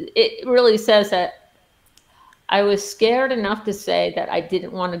 it really says that I was scared enough to say that I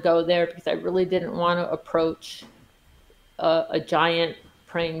didn't want to go there because I really didn't want to approach a giant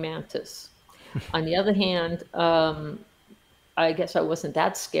praying mantis. On the other hand, I guess I wasn't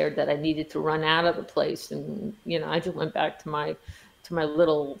that scared that I needed to run out of the place, and I just went back to my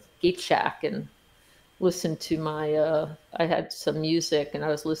little gate shack and listened to my. I had some music, and I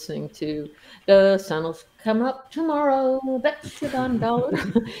was listening to "The Sun Will Come Up Tomorrow." Bet you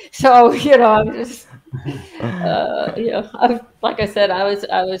 $1. So I'm just, like I said, I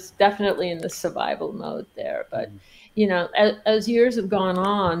was definitely in the survival mode there, but. As years have gone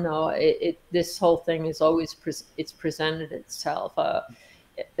on, though, this whole thing is always it's presented itself,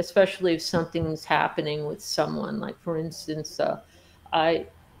 especially if something's happening with someone. Like, for instance, I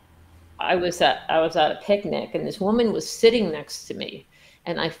was at a picnic, and this woman was sitting next to me,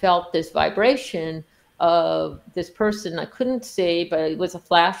 and I felt this vibration of this person I couldn't see, but it was a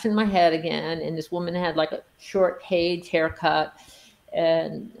flash in my head again. And this woman had like a short Page haircut,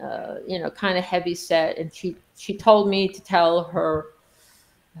 and kind of heavy set, and she told me to tell her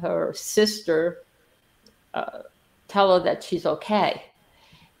sister, tell her that she's okay,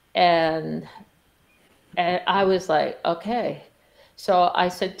 and I was like, okay. So I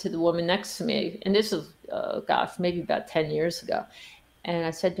said to the woman next to me, and this is maybe about 10 years ago, and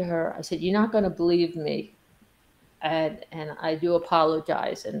I said to her, "You're not going to believe me, and I do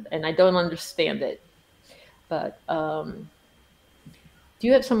apologize, and I don't understand it, but do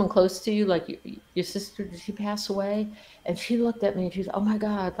you have someone close to you, like your sister? Did she pass away?" And she looked at me and she said, "Oh my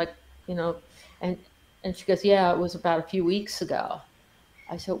God," and she goes, "Yeah, it was about a few weeks ago."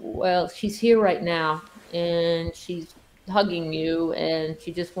 I said, "Well, she's here right now, and she's hugging you, and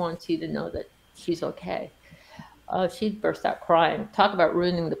she just wants you to know that she's okay." She burst out crying. Talk about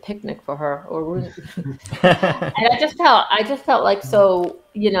ruining the picnic for her, or ruining. And I just felt like, so,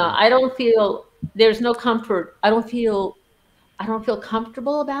 I don't feel, there's no comfort. I don't feel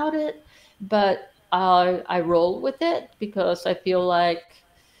comfortable about it, but I roll with it because I feel like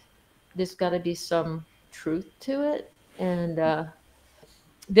there's got to be some truth to it. And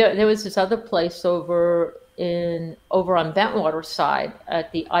there was this other place over on Bentwaters side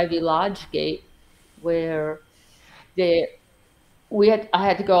at the Ivy Lodge gate where I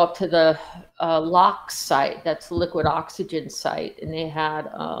had to go up to the lock site, that's the liquid oxygen site, and they had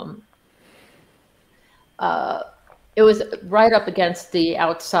it was right up against the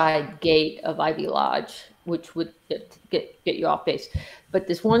outside gate of Ivy Lodge, which would get you off base. But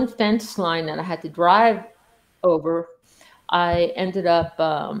this one fence line that I had to drive over, I ended up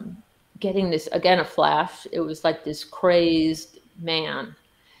getting this, again, a flash. It was like this crazed man,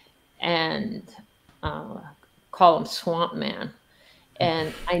 and call him Swamp Man.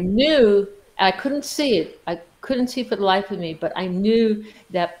 And I knew, I couldn't see it. I couldn't see for the life of me, but I knew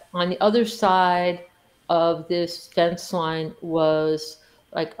that on the other side of this fence line was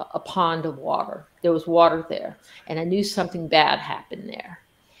like a pond of water. There was water there, and I knew something bad happened there.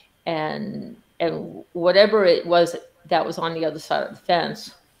 And whatever it was that was on the other side of the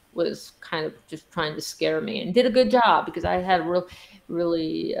fence was kind of just trying to scare me, and did a good job, because I had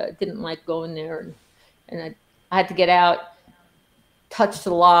really didn't like going there, and I had to get out, touch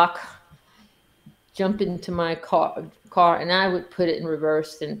the lock, jump into my car, and I would put it in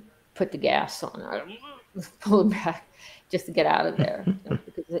reverse and put the gas on. I pull it back just to get out of there,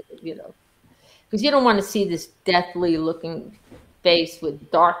 because you don't want to see this deathly looking face with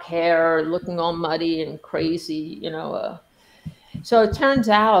dark hair, looking all muddy and crazy, So it turns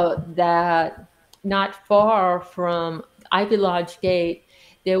out that not far from Ivy Lodge Gate,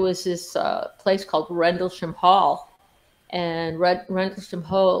 there was this place called Rendlesham Hall. And Rendlesham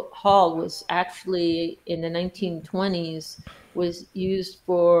Hall was actually, in the 1920s, was used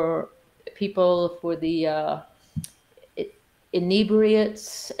for people, for the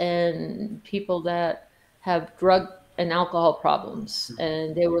inebriates and people that have drug and alcohol problems,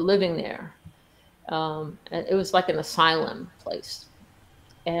 and they were living there. And it was like an asylum place,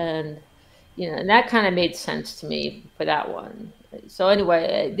 and and that kind of made sense to me for that one. So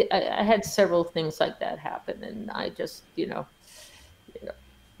anyway, I had several things like that happen, and I just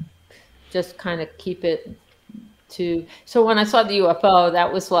just kind of keep it to. So when I saw the UFO,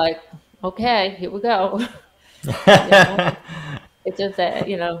 that was like, okay, here we go. It just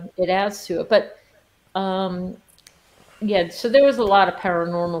it adds to it, but yeah. So there was a lot of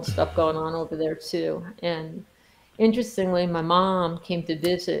paranormal stuff going on over there too, and interestingly, my mom came to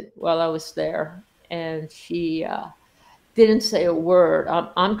visit while I was there, and she didn't say a word.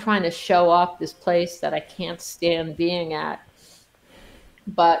 I'm trying to show off this place that I can't stand being at,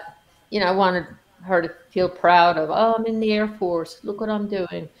 but I wanted her to feel proud of. Oh, I'm in the Air Force. Look what I'm doing.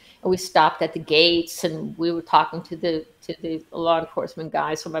 And we stopped at the gates, and we were talking to the law enforcement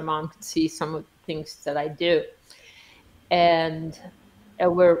guys, so my mom could see some of the things that I do. And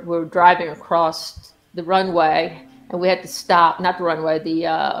we're driving across the runway, and we had to stop, not the runway, the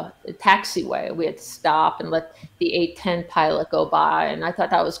taxiway. We had to stop and let the 810 pilot go by, and I thought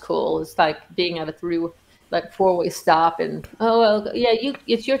that was cool. It's like being at a four-way stop, and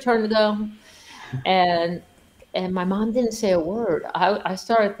it's your turn to go. And my mom didn't say a word. I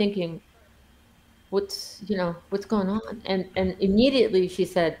started thinking, what's going on? And immediately she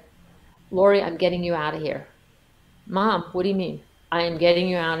said, Lori, I'm getting you out of here. Mom, what do you mean? I am getting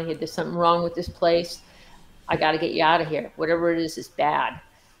you out of here. There's something wrong with this place. I got to get you out of here. Whatever it is bad.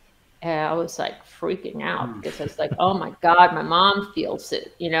 And I was like freaking out, because I was like, oh my God, my mom feels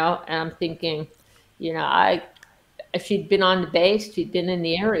it, and I'm thinking, if she'd been on the base, she'd been in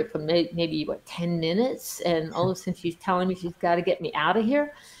the area for maybe 10 minutes. And all of a sudden she's telling me she's got to get me out of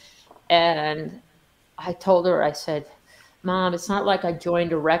here. And I told her, I said, Mom, it's not like I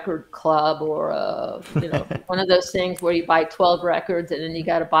joined a record club or one of those things where you buy 12 records and then you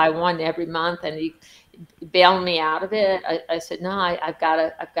got to buy one every month, and you bail me out of it. I said, no, I've got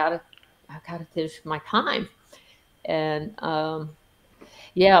to finish my time. And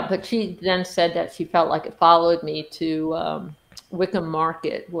but she then said that she felt like it followed me to Wickham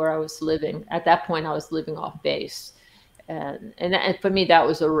Market, where I was living. At that point, I was living off base. And for me, that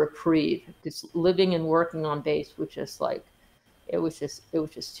was a reprieve, because living and working on base was just like, it was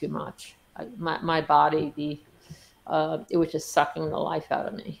just too much. My body, it was just sucking the life out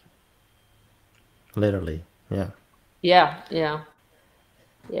of me. Literally, yeah. Yeah.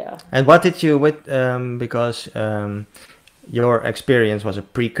 And what did you because your experience was a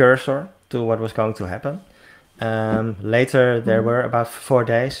precursor to what was going to happen. Later, there were about 4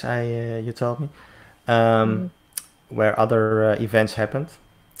 days, you told me, where other events happened.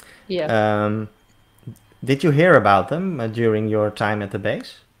 Yeah. Did you hear about them during your time at the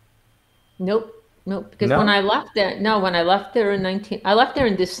base? Nope. No, because No? when I left there, no, when I left there I left there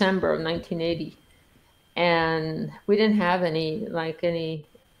in December of 1980, and we didn't have any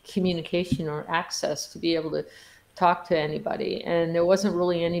communication or access to be able to talk to anybody, and there wasn't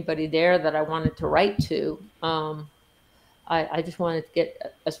really anybody there that I wanted to write to. I just wanted to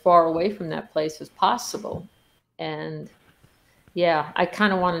get as far away from that place as possible, and yeah, I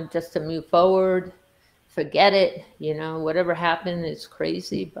kind of wanted just to move forward, forget it, whatever happened is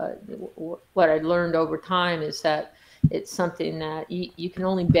crazy. But what I learned over time is that it's something that you can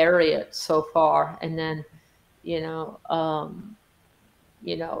only bury it so far, and then, you know, um,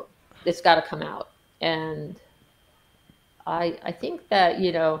 it's got to come out. And I think that,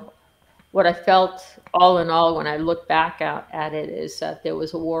 what I felt all in all when I look back at it is that there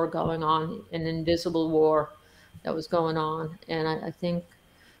was a war going on, an invisible war that was going on. And I think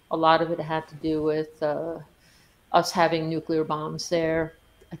a lot of it had to do with us having nuclear bombs there.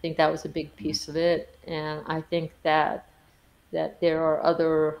 I think that was a big piece of it. And I think that there are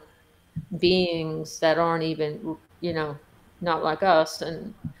other beings that aren't even, not like us,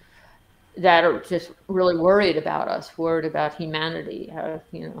 and that are just really worried about us, worried about humanity.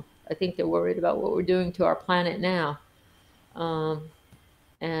 I think they're worried about what we're doing to our planet now. Um,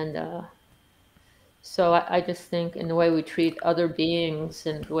 and So I just think in the way we treat other beings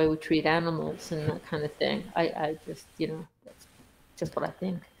and the way we treat animals and that kind of thing, I just, that's just what I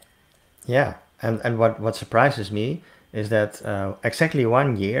think. Yeah, and what surprises me is that exactly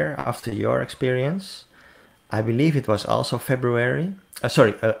 1 year after your experience, I believe it was also February.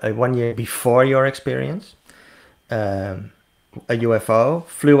 Sorry, 1 year before your experience, um, a UFO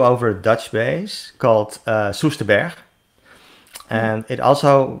flew over a Dutch base called Soesterberg, and it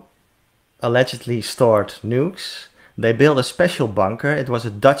also allegedly stored nukes. They built a special bunker. It was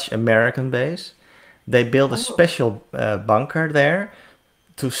a Dutch-American base. They built a special bunker there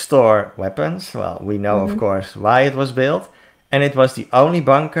to store weapons. Well, we know, of course, why it was built. And it was the only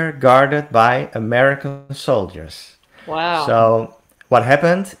bunker guarded by American soldiers. Wow. So what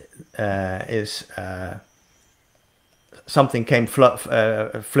happened is something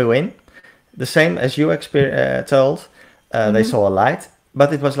flew in. The same as you told. They saw a light.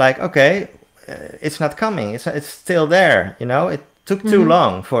 But it was like, okay, it's not coming. It's still there. It took too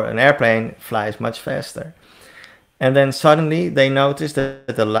long. For an airplane flies much faster. And then suddenly they noticed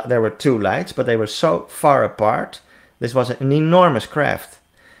that there were two lights, but they were so far apart. This was an enormous craft.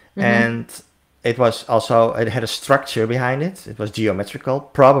 And it had a structure behind it. It was geometrical,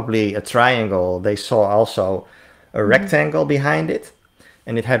 probably a triangle. They saw also a rectangle behind it.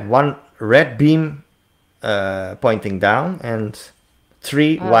 And it had one red beam pointing down and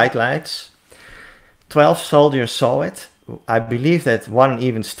 3 white lights. 12 soldiers saw it. I believe that one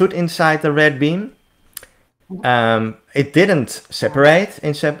even stood inside the red beam. It didn't separate,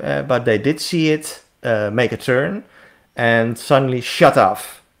 but they did see it make a turn and suddenly shut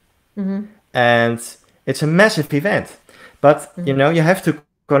off. And it's a massive event. But, you have to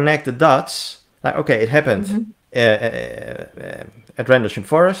connect the dots. Like, okay, it happened at Rendlesham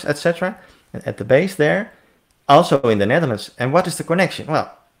Forest, etc., at the base there. Also in the Netherlands. And what is the connection?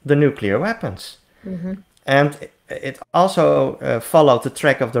 Well, the nuclear weapons. And it also followed the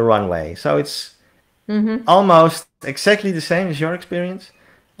track of the runway. So it's almost exactly the same as your experience.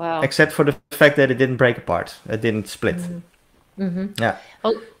 Wow. Except for the fact that it didn't break apart. It didn't split. Yeah.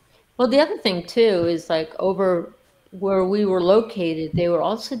 Well, the other thing too is like over where we were located, they were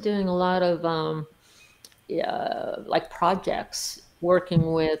also doing a lot of like projects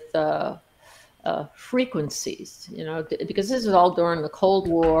working with frequencies, because this is all during the Cold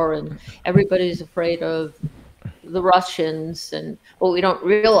War and everybody's afraid of the Russians. And what we don't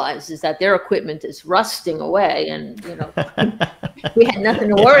realize is that their equipment is rusting away, and we had nothing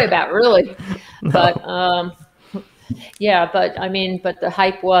to worry about really. No. But but the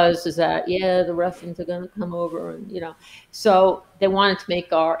hype is that the Russians are going to come over, and so they wanted to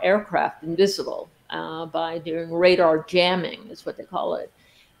make our aircraft invisible by doing radar jamming, is what they call it.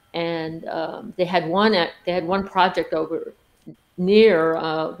 And they had one project over near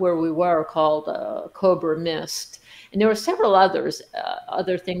where we were called Cobra Mist, and there were several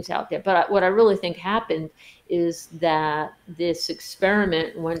other things out there. But what I really think happened is that this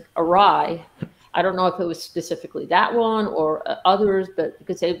experiment went awry. I don't know if it was specifically that one or others, but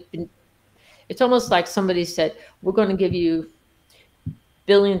because it's almost like somebody said, we're going to give you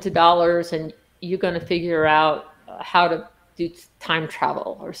billions of dollars and you're going to figure out how to do time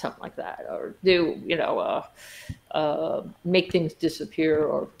travel or something like that, or do, make things disappear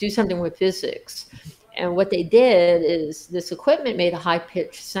or do something with physics. And what they did is this equipment made a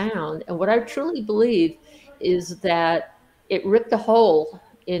high-pitched sound. And what I truly believe is that it ripped a hole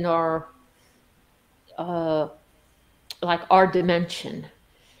in our like our dimension,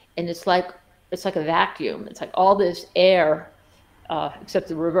 and it's like a vacuum. It's like all this air, except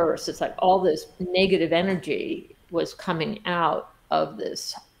the reverse. It's like all this negative energy was coming out of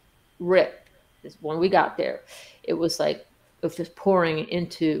this rip. When we got there, it was like it was just pouring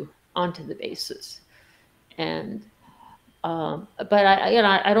onto the bases, and but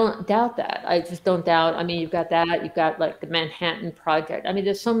I don't doubt that. I just don't doubt. I mean, you've got that. You've got like the Manhattan Project. I mean,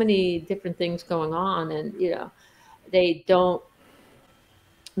 there's so many different things going on, and they don't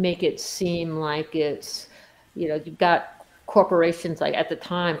make it seem like it's, you've got corporations like at the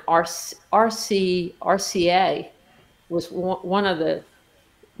time, RCA was one of the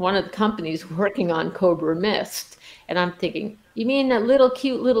companies working on Cobra Mist. And I'm thinking, you mean that little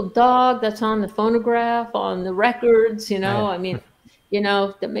cute little dog that's on the phonograph, on the records, I mean,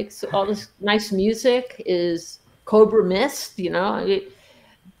 that makes all this nice music is Cobra Mist, I mean,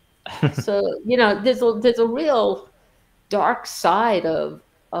 so, there's a real dark side of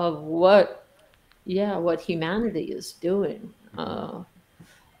what humanity is doing.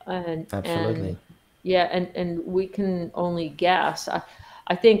 And Absolutely. And we can only guess.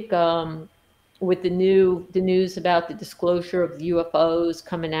 I think with the news about the disclosure of UFOs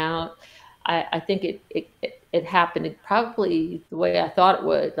coming out, I think it happened probably the way I thought it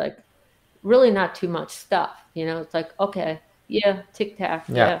would, like really not too much stuff. It's like, okay, yeah, tic tac,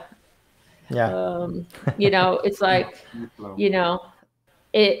 yeah. It's like,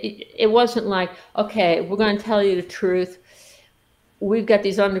 it wasn't like, okay, we're going to tell you the truth. We've got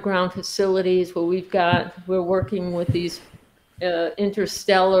these underground facilities where we're working with these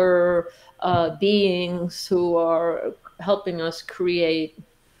interstellar beings who are helping us create,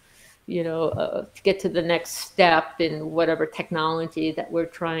 to get to the next step in whatever technology that we're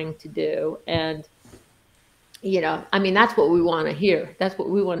trying to do. And, I mean, that's what we want to hear. That's what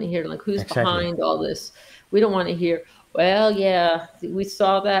we want to hear. Like, who's behind all this? We don't want to hear, well, yeah, we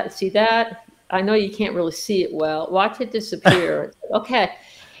saw that. See that? I know you can't really see it well. Watch it disappear. Okay.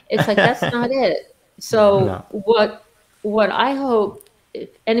 It's like, that's not it. So what I hope if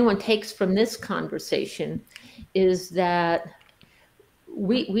anyone takes from this conversation is that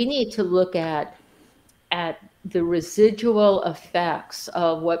we need to look at the residual effects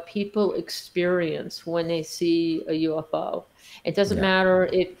of what people experience when they see a UFO. It doesn't matter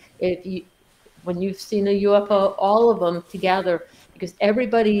when you've seen a UFO, all of them together, because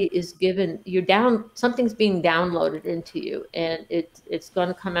everybody is given, something's being downloaded into you, and it's going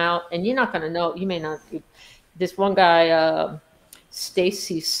to come out, and you're not going to know. You may not. This one guy,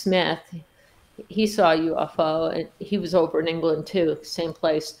 Stacy Smith, he saw a UFO, and he was over in England too, same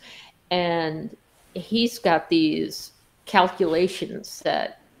place, and he's got these calculations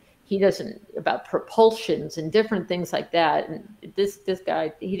that he doesn't, about propulsions and different things like that. And this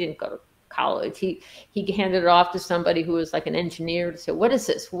guy, he didn't go to college. He handed it off to somebody who was like an engineer to say, what is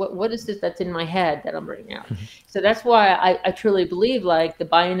this? What is this that's in my head that I'm bringing out? So that's why I truly believe, like, the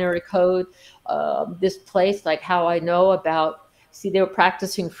binary code, this place, like how I know about, see, they were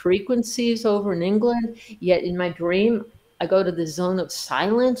practicing frequencies over in England, yet in my dream, I go to the zone of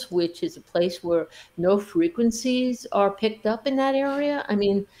silence, which is a place where no frequencies are picked up in that area. I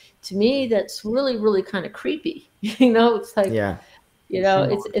mean, to me, that's really, really kind of creepy. It's like,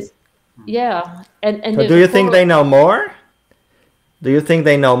 it's yeah. And so do you think they know more? Do you think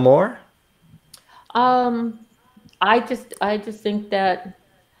they know more? I just think that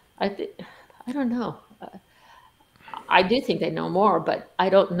I don't know. I do think they know more, but I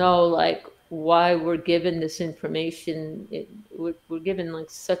don't know, like, why we're given this information. We're given like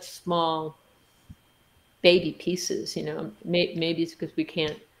such small baby pieces, maybe it's because we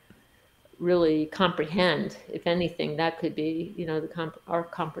can't really comprehend. If anything, that could be, our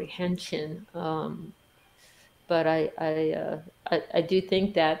comprehension. But I do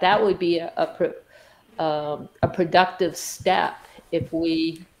think that would be a productive step if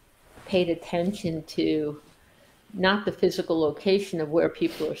we paid attention to not the physical location of where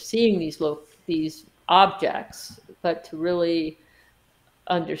people are seeing these objects, but to really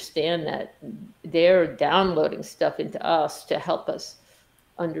understand that they're downloading stuff into us to help us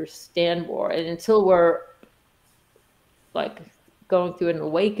understand more. And until we're like going through an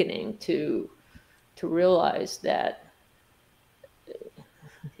awakening to realize that,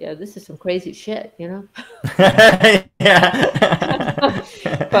 this is some crazy shit, But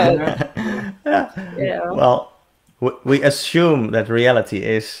well, we assume that reality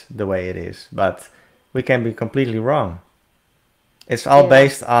is the way it is, but we can be completely wrong. It's all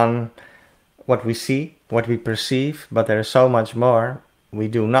based on what we see, what we perceive, but there is so much more we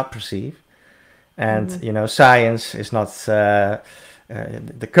do not perceive. And, science is not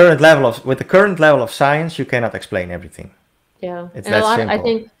the current level of with the current level of science, you cannot explain everything. Yeah, It's and that a lot.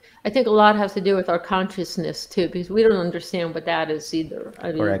 simple. I think a lot has to do with our consciousness too, because we don't understand what that is either. I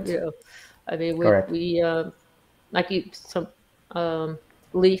mean, Correct. you know, I mean, Correct. we like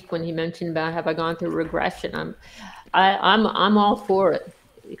Leaf when he mentioned about have I gone through regression. I'm all for it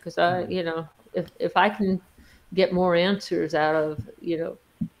because you know, if I can get more answers out of, you know,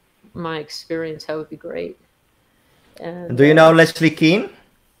 my experience, that would be great. And Do you know Leslie Kean?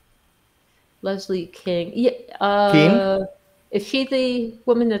 Leslie King? Yeah. Kean? Is she the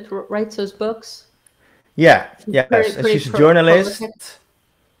woman that writes those books? Yeah. Yes. She's a journalist. Prolific.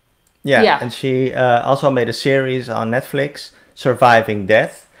 Yeah. Yeah. And she also made a series on Netflix, Surviving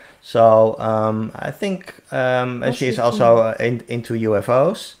Death. So I think, and she is also into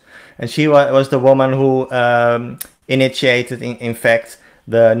UFOs. And she was the woman who initiated, in fact,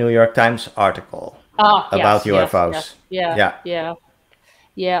 the New York Times article about UFOs.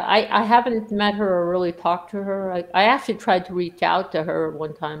 Yeah. I haven't met her or really talked to her. I actually tried to reach out to her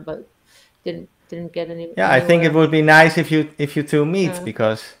one time, but didn't get any. Yeah, anywhere. I think it would be nice if you two meet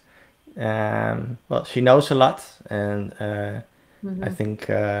because, well, she knows a lot, and I think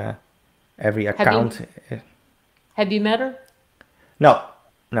every account. Have you met her? No.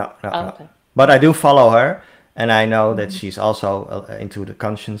 Okay. But I do follow her, and I know that she's also into the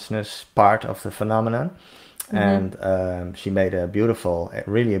consciousness part of the phenomenon. And she made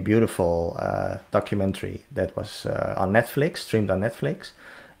really a beautiful documentary that was on Netflix, streamed on Netflix,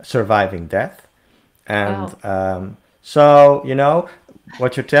 Surviving Death. And so, you know,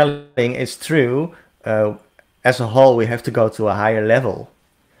 what you're telling is true. As a whole, we have to go to a higher level.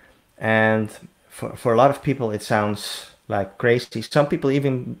 And for a lot of people, it sounds like crazy. Some people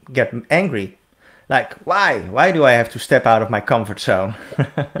even get angry. Like, why do I have to step out of my comfort zone?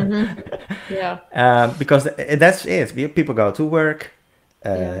 Yeah. Because that's it. People go to work,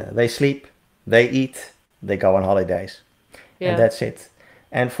 they sleep, they eat, they go on holidays, and that's it.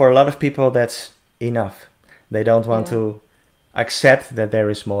 And for a lot of people, that's enough. They don't want to accept that there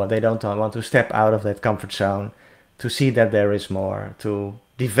is more. They don't want to step out of that comfort zone to see that there is more, to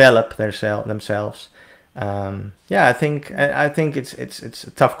develop themselves. I think it's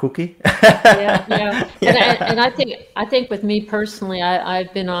a tough cookie. And I think with me personally,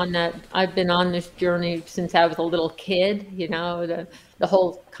 I've been on this journey since I was a little kid. You know, the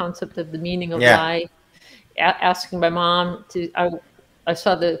whole concept of the meaning of life. Asking my mom I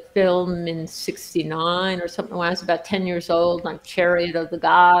saw the film in '69 or something when I was about 10 years old, like Chariot of the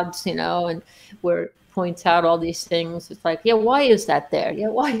Gods, you know, and where it points out all these things. It's like, why is that there? Yeah,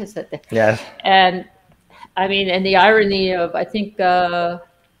 why is that there? Yes. And I mean, and the irony of, I think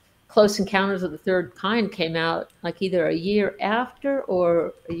Close Encounters of the Third Kind came out like either a year after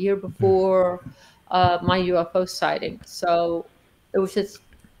or a year before my UFO sighting. So it was just,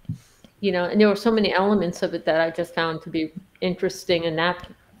 you know, and there were so many elements of it that I just found to be interesting. And that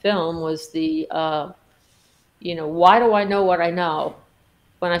film was the, you know, why do I know what I know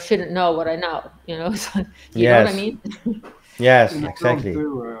when I shouldn't know what I know? You know, so, you know what I mean? Yes, exactly.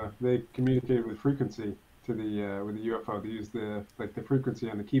 They communicated with frequency to the with the UFO. They use the frequency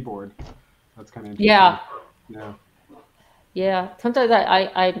on the keyboard. That's kind of interesting. Yeah. Sometimes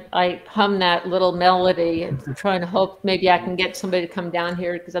I hum that little melody and trying to hope maybe I can get somebody to come down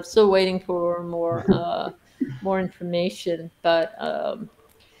here because I'm still waiting for more information. But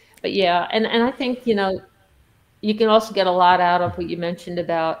yeah, and I think, you know, you can also get a lot out of what you mentioned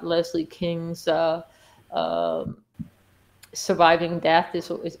about Leslie King's Surviving Death.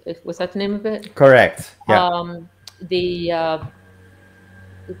 Was that the name of it? Correct. Yeah. The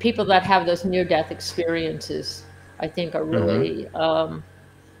people that have those near-death experiences, I think, are really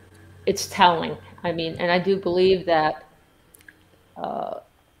it's telling. I mean, and I do believe that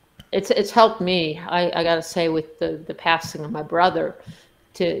it's helped me. I got to say, with the passing of my brother,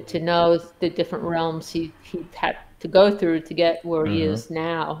 to know the different realms he had to go through to get where he is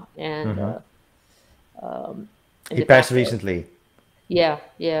now, and he passed recently. Yeah,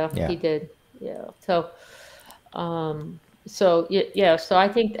 he did. Yeah, so so I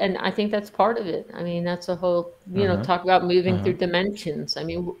think that's part of it. I mean, that's a whole, you know, talk about moving through dimensions. I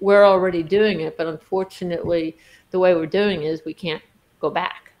mean, we're already doing it, but unfortunately, the way we're doing it is we can't go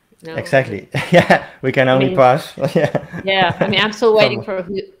back. You know? Exactly. Yeah, we can only pass. Yeah. I mean, I'm still waiting for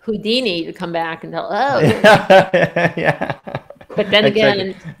Houdini to come back and tell. Yeah. But then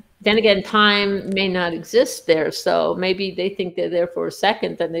again, time may not exist there. So maybe they think they're there for a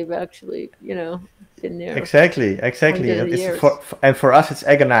second, and they've actually, you know, been there. Exactly. And for us, it's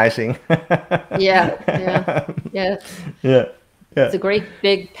agonizing. Yeah. It's a great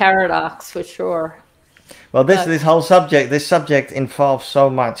big paradox for sure. Well, But this whole subject involves so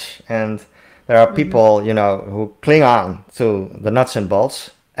much, and there are people, you know, who cling on to the nuts and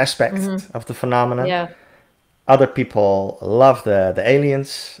bolts aspect of the phenomenon. yeah, Other people love the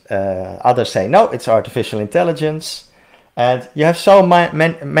aliens. Others say no, it's artificial intelligence, and you have so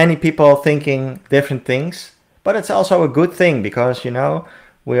many people thinking different things. But it's also a good thing because, you know,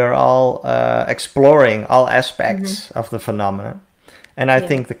 we are all exploring all aspects of the phenomenon. And I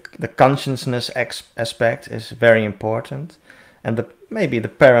think the consciousness aspect is very important, and maybe the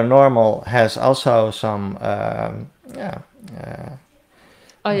paranormal has also some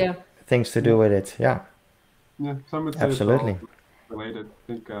things to do with it. Yeah, Yeah, some would say absolutely. it's all related.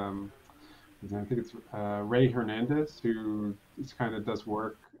 I think it's Ray Hernandez who kind of does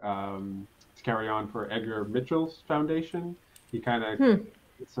work to carry on for Edgar Mitchell's foundation. He kind of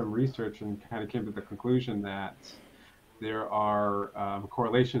did some research and kind of came to the conclusion that there are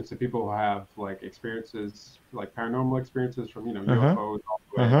correlations to people who have like experiences, like paranormal experiences from, you know, UFOs all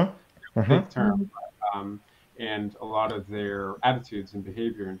the way, big term, and a lot of their attitudes and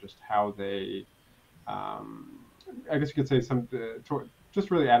behavior and just how they, I guess you could say just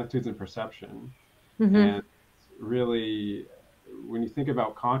really attitudes and perception. And really, when you think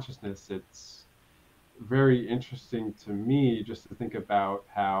about consciousness, it's very interesting to me just to think about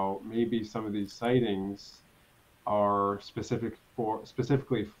how maybe some of these sightings are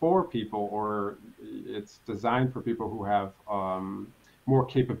specifically for people, or it's designed for people who have more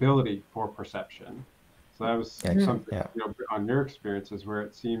capability for perception. So that was something, you know, on your experiences where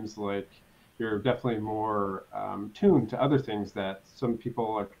it seems like you're definitely more tuned to other things that some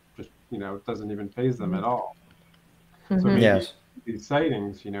people are just, you know, it doesn't even faze them at all. So maybe these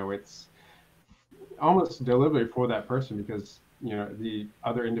sightings, you know, it's almost deliberately for that person because, you know, the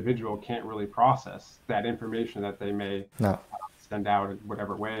other individual can't really process that information that they may send out in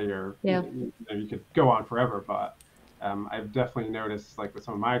whatever way, or you know, you could go on forever, but I've definitely noticed, like with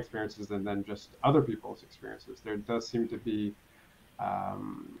some of my experiences and then just other people's experiences, there does seem to be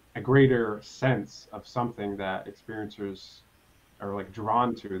a greater sense of something that experiencers are like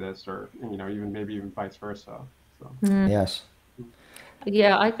drawn to this, or, you know, maybe even vice versa. So. Yes.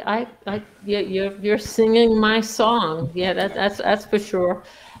 Yeah, you're singing my song. Yeah, that's for sure.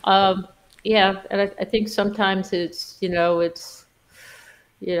 Yeah, and I think sometimes it's, you know,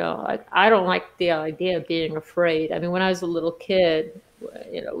 I don't like the idea of being afraid. I mean, when I was a little kid,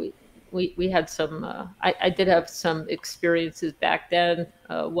 you know, we had some. I did have some experiences back then.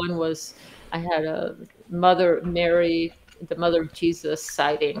 One was I had a Mother Mary, the Mother of Jesus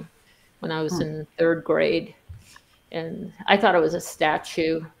sighting when I was in third grade. And I thought it was a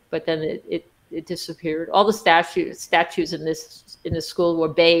statue, but then it disappeared. All the statues in the school were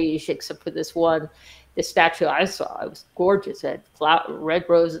beige, except for this one. The statue I saw, it was gorgeous. It had red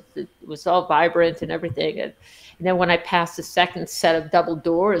roses. It was all vibrant and everything. And then when I passed the second set of double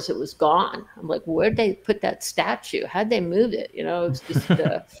doors, it was gone. I'm like, where'd they put that statue? How'd they move it? You know, it was just.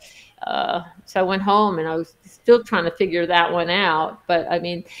 So I went home and I was still trying to figure that one out. But I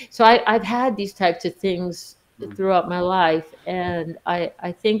mean, so I've had these types of things throughout my life, and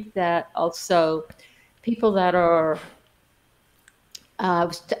I think that also people that are I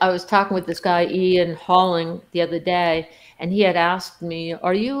was talking with this guy Ian Halling the other day, and he had asked me,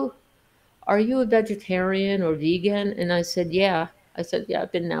 are you a vegetarian or vegan? And I said yeah.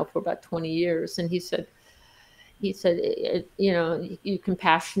 I've been now for about 20 years. And he said you know, you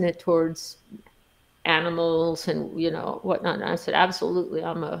compassionate towards animals and, you know, whatnot. And I said, absolutely.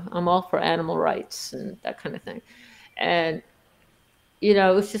 I'm all for animal rights and that kind of thing. And, you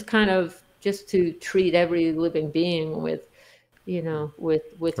know, it's just kind of just to treat every living being with, you know, with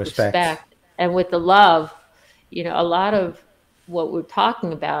respect and with the love. You know, a lot of what we're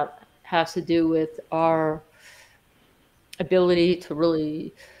talking about has to do with our ability to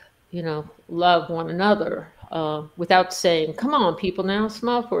really, you know, love one another without saying, come on, people, now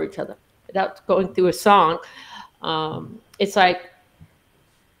smile for each other. Without going through a song. It's like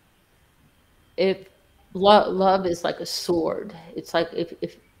if love is like a sword. It's like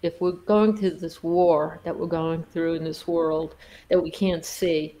if we're going through this war that we're going through in this world that we can't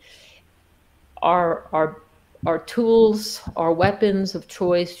see, our tools, our weapons of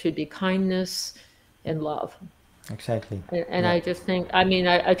choice should be kindness and love. Exactly. And I just think, I mean,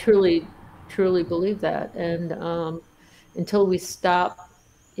 I truly believe that. And until we stop,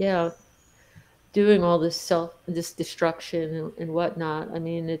 doing all this destruction and whatnot. I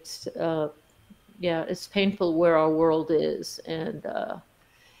mean, it's painful where our world is, and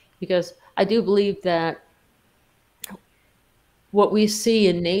because I do believe that what we see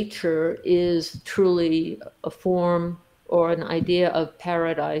in nature is truly a form or an idea of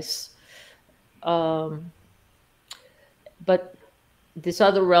paradise. but this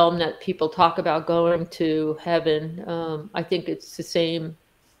other realm that people talk about going to, heaven, I think it's the same.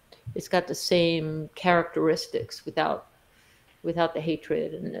 It's got the same characteristics without the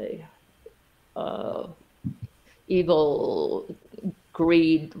hatred and the evil,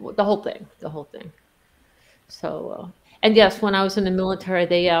 greed, the whole thing. So, and yes, when I was in the military,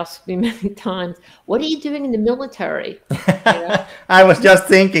 they asked me many times, "What are you doing in the military?" You know? I was just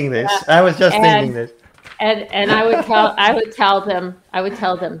thinking this. And I would tell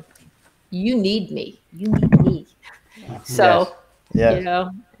them, "You need me. You need me." So, yes. you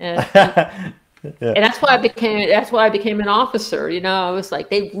know, and Yeah. that's why I became an officer. You know, I was like,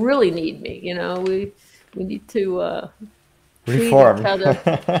 they really need me. You know, we need to Reform.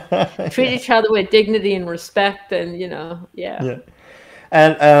 treat each other with dignity and respect, and Yeah.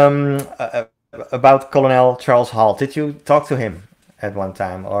 And about Colonel Charles Hall, did you talk to him at one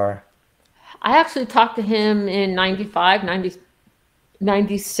time, or? I actually talked to him in 95,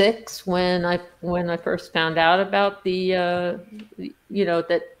 96 when I first found out about the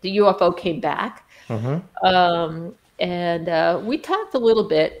that the UFO came back. And we talked a little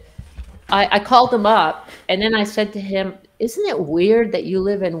bit. I called him up, and then I said to him, "Isn't it weird that you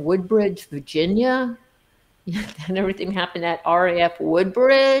live in Woodbridge, Virginia? And everything happened at RAF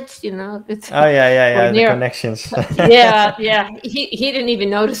Woodbridge, It's the connections." yeah. He didn't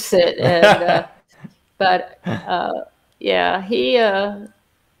even notice it, and but yeah, he's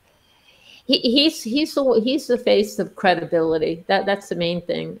the face of credibility. That's the main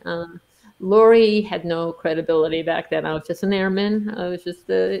thing. Lori had no credibility back then. I was just an airman. I was just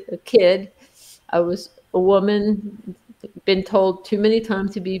a kid. I was a woman, been told too many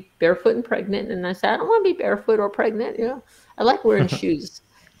times to be barefoot and pregnant, and I said, I don't want to be barefoot or pregnant. I like wearing shoes,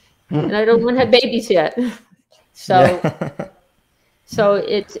 and I don't want to have babies yet. So, so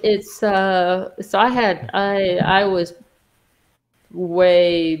I was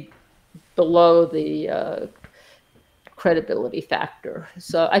way below the credibility factor.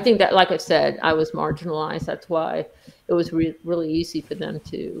 So I think that, like I said, I was marginalized. That's why it was really easy for them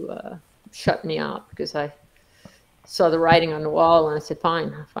to shut me up, because I saw the writing on the wall and I said,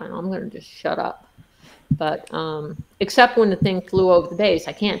 fine, I'm going to just shut up. But except when the thing flew over the base,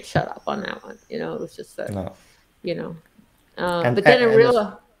 I can't shut up on that one. It was just that, but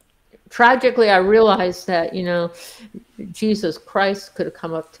then tragically, I realized that, Jesus Christ could have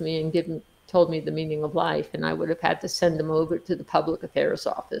come up to me and told me the meaning of life, and I would have had to send him over to the public affairs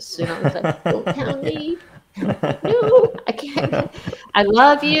office. It's like, don't tell me. No, I can't. I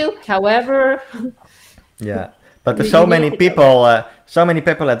love you. However. Yeah. But there's so many people at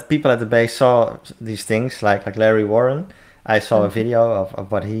the base saw these things, like Larry Warren. I saw a video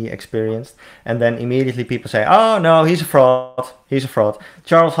of what he experienced, and then immediately people say, "Oh no, he's a fraud. He's a fraud."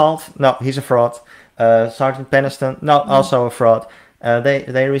 Charles Halt, no, he's a fraud. Sergeant Peniston, no, also a fraud.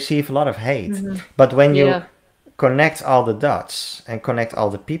 They receive a lot of hate, but when you connect all the dots and connect all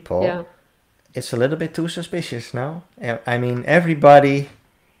the people, it's a little bit too suspicious, no? I mean, everybody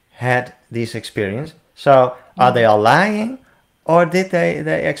had this experience. So are they all lying, or did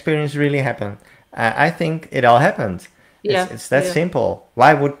the experience really happen? I think it all happened. It's that simple.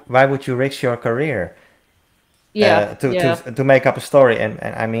 Why would you risk your career to make up a story? And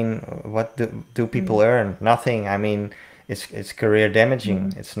I mean, what do people earn? Nothing. I mean, it's career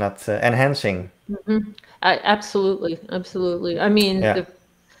damaging. It's not enhancing. Absolutely. I mean,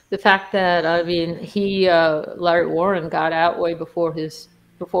 the fact that Larry Warren got out way before his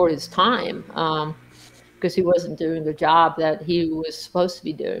time. Because he wasn't doing the job that he was supposed to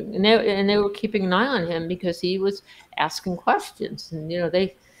be doing, and they were keeping an eye on him because he was asking questions, and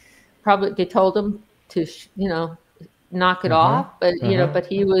they told him to knock it off, but but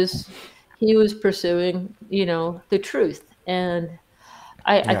he was pursuing the truth, and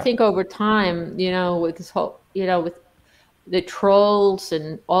I think over time with this whole with the trolls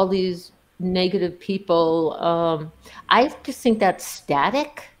and all these negative people, I just think that's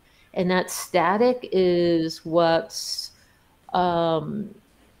static. And that static is what's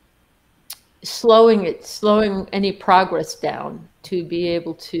slowing any progress down, to be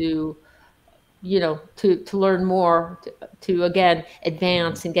able to, to learn more, to again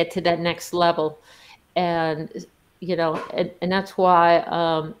advance and get to that next level, and and that's why.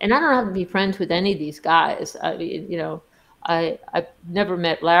 And I don't have to be friends with any of these guys. I mean, I've never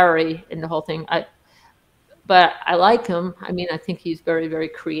met Larry and the whole thing. But I like him. I mean, I think he's very, very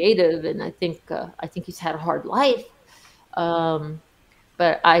creative, and I think he's had a hard life.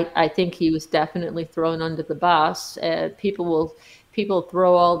 But I think he was definitely thrown under the bus. People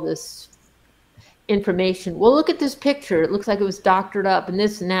throw all this information. Well, look at this picture. It looks like it was doctored up and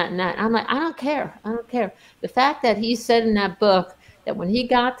this and that and that. I'm like, I don't care. I don't care. The fact that he said in that book that when he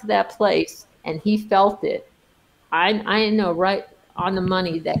got to that place and he felt it, I know right on the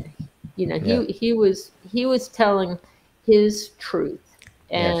money that, you know, he was telling his truth.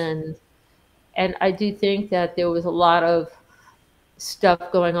 And I do think that there was a lot of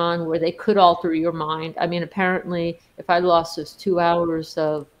stuff going on where they could alter your mind. I mean, apparently, if I lost those 2 hours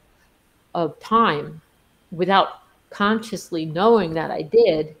of time without consciously knowing that I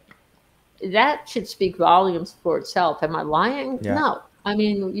did, that should speak volumes for itself. Am I lying? Yeah. No. I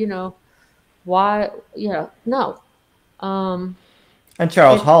mean, you know, why? You know, no. And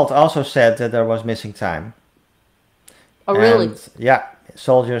Charles Halt also said that there was missing time. Oh, really? And, yeah,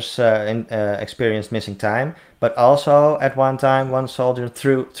 soldiers experienced missing time, but also at one time one soldier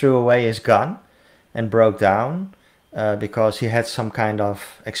threw away his gun and broke down because he had some kind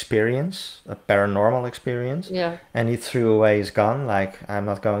of experience, a paranormal experience. Yeah. And he threw away his gun, like, I'm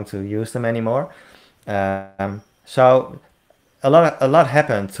not going to use them anymore. So a lot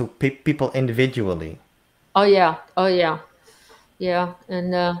happened to people individually. Oh yeah. Oh yeah. Yeah.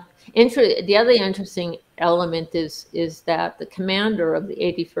 And the other interesting element is that the commander of the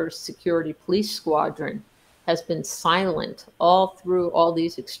 81st Security Police Squadron has been silent all through all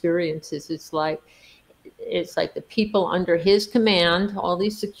these experiences. It's like the people under his command, all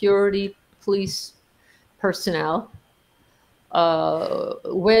these security police personnel,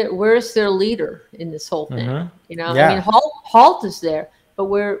 where's their leader in this whole thing? Mm-hmm. You know, Yeah. I mean, Halt is there, but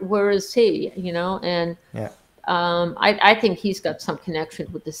where is he? You know, and Yeah. I think he's got some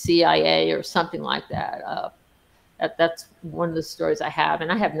connection with the CIA or something like that. That's one of the stories I have,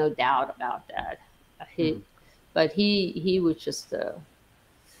 and I have no doubt about that. But he was just,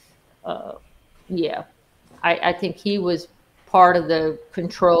 yeah. I think he was part of the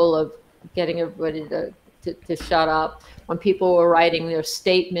control of getting everybody to shut up when people were writing their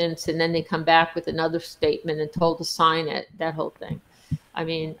statements, and then they come back with another statement and told to sign it. That whole thing. I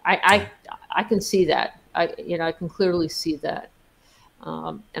mean, I can see that. I can clearly see that,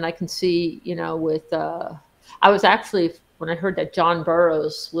 and I can see, you know, with. I was actually, when I heard that John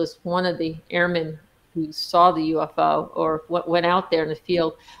Burroughs was one of the airmen who saw the UFO or went out there in the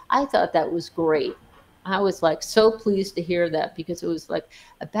field, I thought that was great. I was like so pleased to hear that, because it was like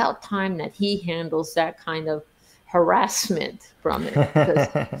about time that he handles that kind of harassment from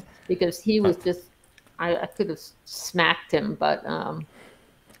it, because he was just, I could have smacked him, but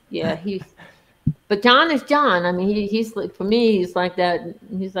yeah, but John is John. I mean, he's like, for me, he's like that,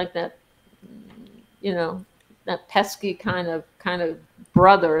 you know, that pesky kind of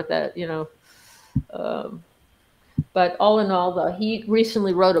brother that, you know, but all in all, though, he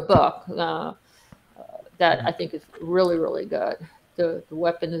recently wrote a book that I think is really, really good. The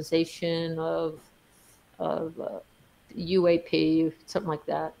weaponization of UAP, something like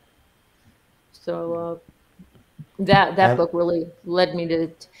that. So that book really led me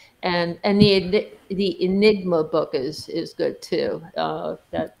to, and the Enigma book is good too.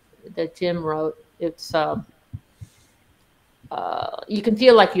 That Jim wrote. It's you can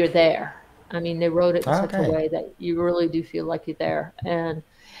feel like you're there. I mean, they wrote it in such a way that you really do feel like you're there. And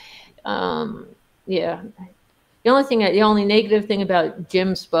yeah, the only negative thing about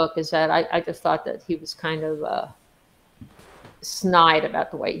Jim's book is that I just thought that he was kind of snide about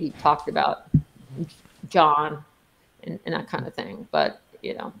the way he talked about John and that kind of thing. But,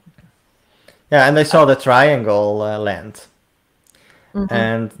 you know. Yeah, and they saw the triangle land. Mm-hmm.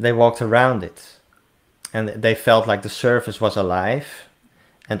 And they walked around it. And they felt like the surface was alive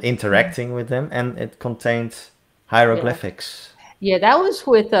and interacting with them. And it contained hieroglyphics. Yeah, that was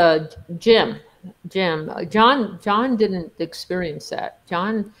with Jim. John didn't experience that.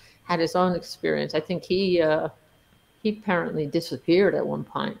 John had his own experience. I think he apparently disappeared at one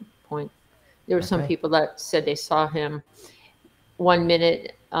point. There were some people that said they saw him one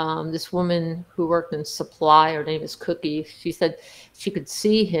minute. This woman who worked in supply, her name is Cookie, she said she could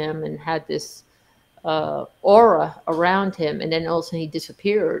see him and had this aura around him, and then all of a sudden he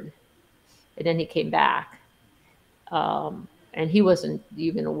disappeared, and then he came back. And he wasn't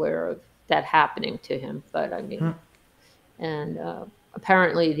even aware of that happening to him. But I mean, and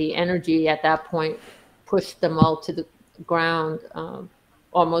apparently the energy at that point pushed them all to the ground.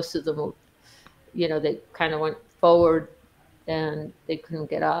 Or most of them, you know, they kind of went forward and they couldn't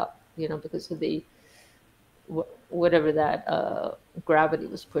get up, you know, because of the whatever that gravity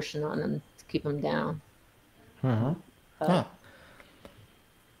was pushing on them to keep them down. Mm-hmm.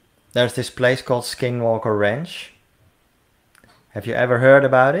 There's this place called Skinwalker Ranch. Have you ever heard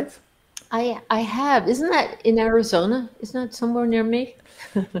about it? I have. Isn't that in Arizona? Isn't that somewhere near me?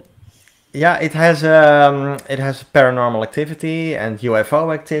 Yeah, it has paranormal activity and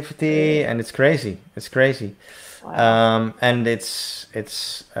UFO activity, and it's crazy. It's crazy. Wow. And it's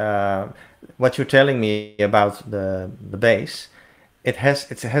what you're telling me about the base. It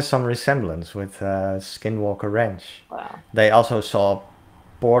has some resemblance with Skinwalker Ranch. Wow. They also saw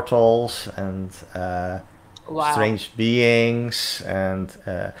portals and Wow. strange beings, and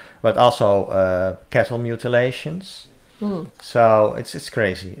but also cattle mutilations. Hmm. So it's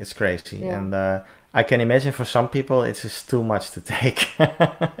crazy. It's crazy, Yeah. and I can imagine for some people it's just too much to take.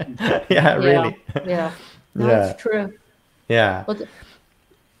 Yeah, Yeah. really. Yeah. No, it's Yeah, true. yeah. Well,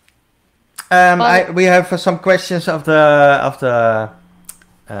 We have some questions of the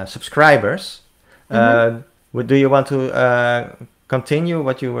subscribers. mhm. Uh, do you want to continue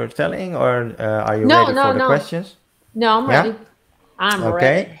what you were telling, or are you No, ready no, for the no. questions? No, I'm Yeah. ready. I'm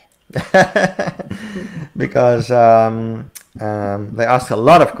Okay. ready. Because they asked a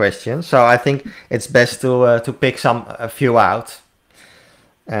lot of questions, so I think it's best to pick a few out.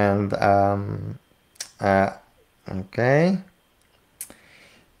 And okay,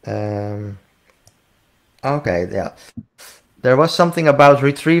 um, okay, yeah. There was something about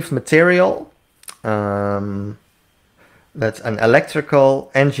retrieved material um, that an electrical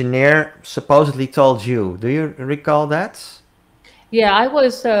engineer supposedly told you. Do you recall that? Yeah,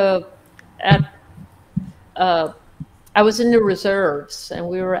 at uh, I was in the reserves, and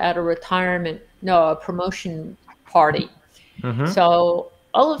we were at a promotion party. Mm-hmm. So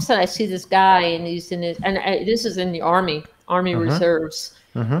all of a sudden, I see this guy, and this is in the Army Mm-hmm. Reserves,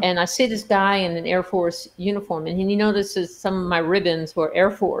 Mm-hmm. and I see this guy in an Air Force uniform, and he notices some of my ribbons were Air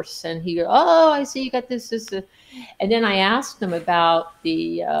Force, and he goes, "Oh, I see you got this." And then I asked him about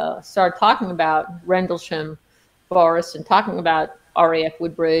started talking about Rendlesham Forest and talking about RAF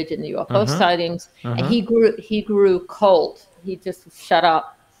Woodbridge and the UFO Mm-hmm. sightings, and Mm-hmm. he grew cold. He just shut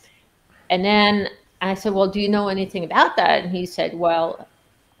up. And then I said, "Well, do you know anything about that?" And he said, "Well,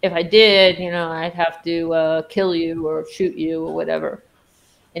 if I did, I'd have to kill you or shoot you or whatever."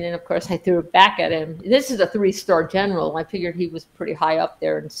 And then, of course, I threw it back at him. This is a 3-star general. I figured he was pretty high up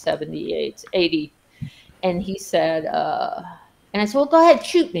there in 78, 80. And he said, and I said, "Well, go ahead,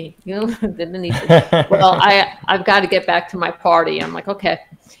 shoot me." And then he said, "Well, I've got to get back to my party." I'm like, "Okay."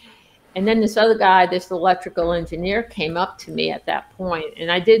 And then this other guy, this electrical engineer, came up to me at that point, and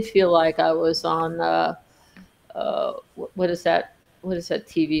I did feel like I was on what is that? What is that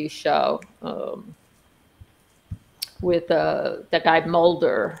TV show with that guy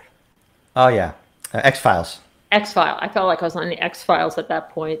Mulder? Oh yeah, X-Files. X-File. I felt like I was on the X-Files at that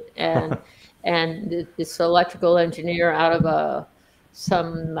point, and this electrical engineer out of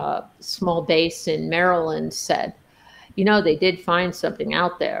some small base in Maryland said, they did find something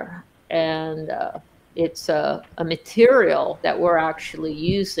out there, and it's a material that we're actually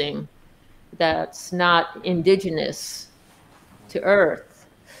using that's not indigenous to Earth,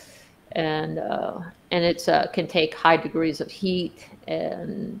 and it's can take high degrees of heat,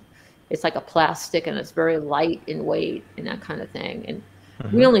 and it's like a plastic, and it's very light in weight and that kind of thing. And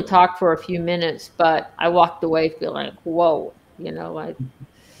we only talked for a few minutes, but I walked away feeling like, whoa,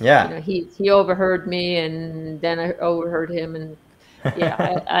 Yeah. he overheard me, and then I overheard him, and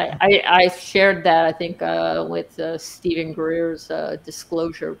yeah, I shared that, I think, with Stephen Greer's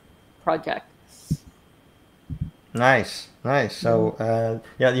Disclosure Project. Nice, nice. So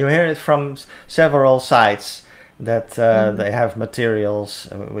yeah, you hear it from several sides that they have materials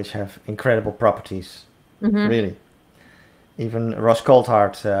which have incredible properties. Really. Even Ross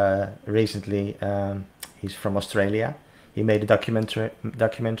Coulthard recently, he's from Australia. He made a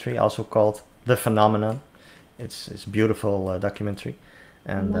documentary also called The Phenomenon. It's a beautiful documentary,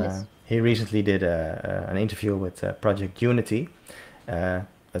 and Nice. he recently did an interview with Project Unity.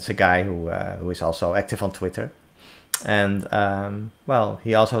 That's a guy who is also active on Twitter, and well,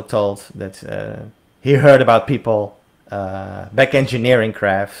 he also told that he heard about people back engineering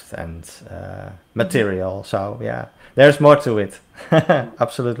craft and material. So yeah, there's more to it.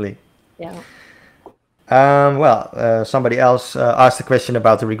 Absolutely. Yeah. Well, somebody else asked a question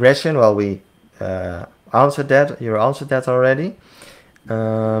about the regression. Well, we answered that. You answered that already.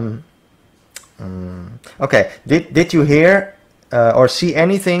 Okay. Did you hear or see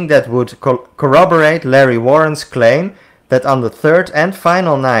anything that would corroborate Larry Warren's claim that on the third and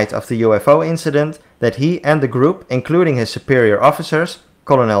final night of the UFO incident, that he and the group, including his superior officers,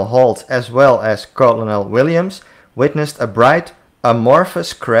 Colonel Holt as well as Colonel Williams, witnessed a bright,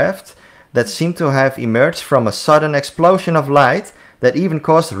 amorphous craft that seemed to have emerged from a sudden explosion of light that even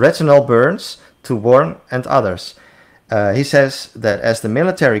caused retinal burns to Warren and others. He says that as the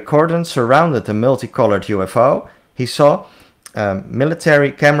military cordon surrounded the multicolored UFO, he saw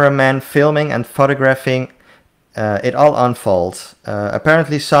military cameraman filming and photographing it all unfolds.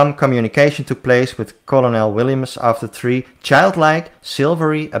 Apparently some communication took place with Colonel Williams after 3 childlike,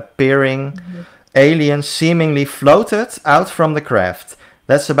 silvery appearing aliens seemingly floated out from the craft.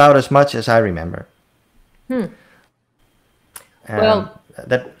 That's about as much as I remember. Well,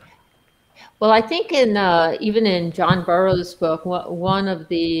 I think in even in John Burroughs' book, one of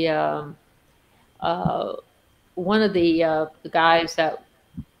the guys that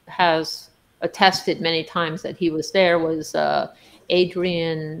has attested many times that he was there was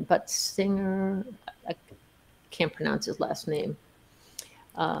Adrian Buttsinger. I can't pronounce his last name.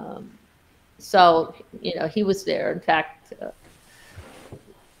 So, he was there. In fact,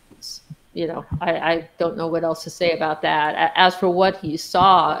 I don't know what else to say about that. As for what he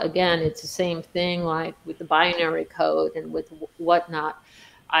saw, again, it's the same thing like with the binary code and with whatnot.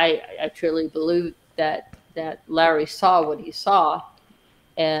 I truly believe that Larry saw what he saw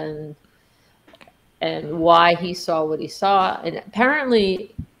and why he saw what he saw. And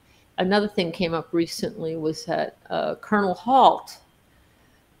apparently another thing came up recently was that Colonel Halt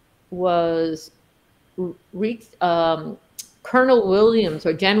was Colonel Williams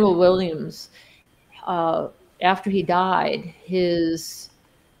or General Williams, after he died, his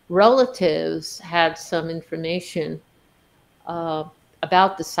relatives had some information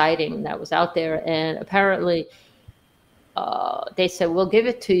about the sighting that was out there. And apparently they said, we'll give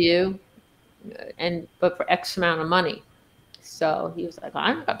it to you, but for X amount of money. So he was like,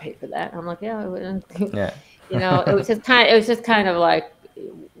 I'm not gonna pay for that. I'm like, yeah. It was just kind of like,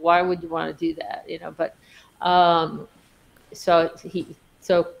 why would you want to do that? But so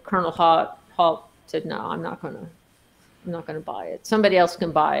Colonel Halt said, no, I'm not gonna buy it. Somebody else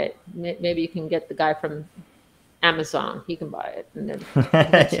can buy it. Maybe you can get the guy from Amazon. He can buy it, and then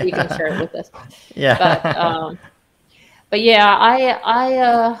he can share it with us. Yeah. But yeah,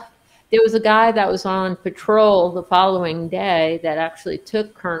 I there was a guy that was on patrol the following day that actually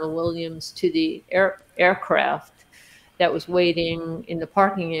took Colonel Williams to the aircraft that was waiting in the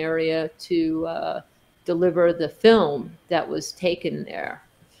parking area to deliver the film that was taken there.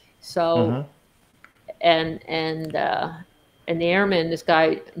 So, and the airman, this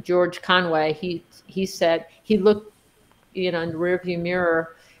guy George Conway, he said he looked, in the rearview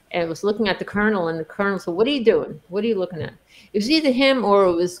mirror and was looking at the colonel, and the colonel said, "What are you doing? What are you looking at?" It was either him or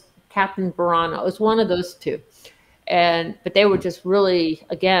it was Captain Barano. It was one of those two, but they were just really,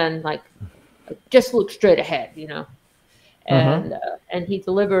 again, like, just look straight ahead, And he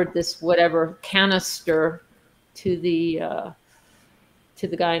delivered this whatever canister to the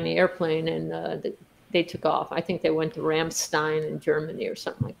guy in the airplane, and they took off. I think they went to Ramstein in Germany or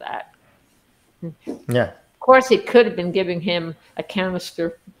something like that. Yeah. Of course, he could have been giving him a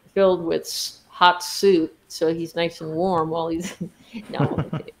canister filled with hot soup, so he's nice and warm while he's no.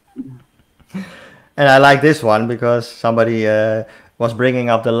 And I like this one because somebody was bringing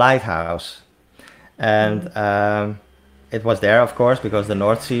up the lighthouse, and it was there, of course, because the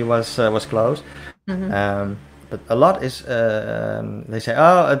North Sea was closed. But a lot is they say,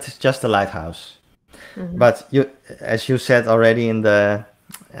 oh, it's just a lighthouse. But as you said already in the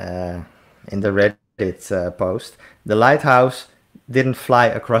Reddit post, the lighthouse didn't fly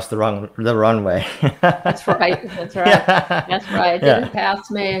across the runway. That's right. Yeah. That's right. It didn't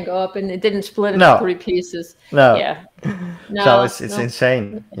pass me and go up, and it didn't split into 3 pieces. No. Yeah. No. So it's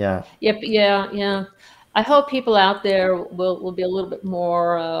insane. Yeah. Yep. Yeah. I hope people out there will be a little bit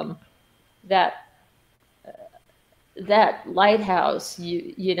more that lighthouse.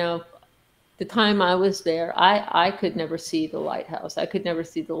 The time I was there, I could never see the lighthouse. I could never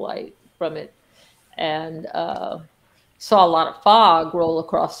see the light from it, and saw a lot of fog roll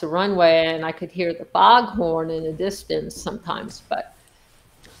across the runway, and I could hear the foghorn in the distance sometimes. But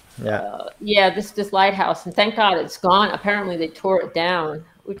this lighthouse, and thank God it's gone. Apparently they tore it down,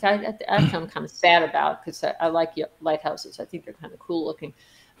 which I'm kind of sad about, because I like lighthouses. I think they're kind of cool looking.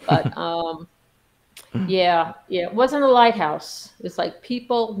 But it wasn't a lighthouse. It's like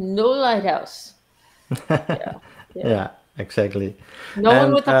people, no lighthouse. Yeah, exactly. No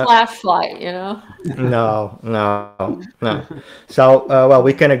one with a flashlight, No. So,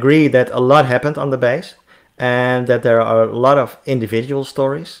 we can agree that a lot happened on the base, and that there are a lot of individual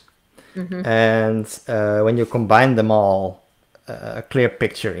stories. And when you combine them all, a clear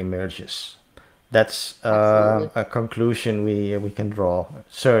picture emerges. That's a conclusion we can draw,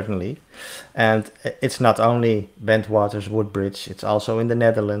 certainly. And it's not only Bentwaters, Woodbridge, it's also in the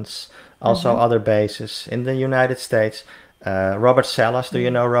Netherlands, also other bases in the United States. Robert Salas, do you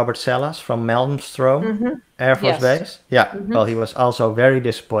know Robert Salas from Malmstrom Air Force Base? Yeah, well, he was also very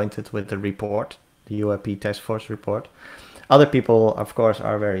disappointed with the report, the UAP Task Force report. Other people, of course,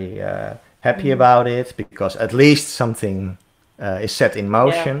 are very happy about it because at least something is set in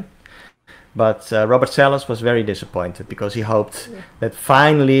motion. But Robert Sellers was very disappointed because he hoped that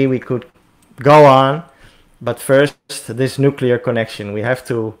finally we could go on. But first, this nuclear connection, we have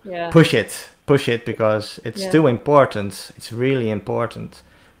to push it because it's too important. It's really important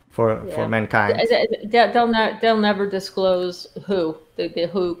for mankind. They'll never disclose who, the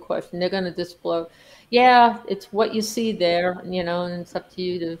who question. They're going to disclose, it's what you see there, you know, and it's up to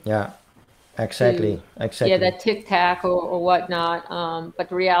you to Exactly. Yeah, that tic tac or whatnot. But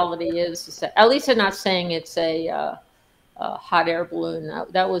the reality is that at least they're not saying it's a hot air balloon.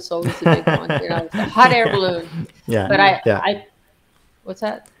 That was always the big one. You know, it's a hot air balloon. Yeah. But I what's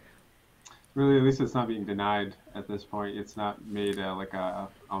that? Really, at least it's not being denied at this point. It's not made like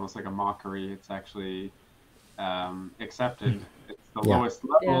almost like a mockery. It's actually accepted. It's the lowest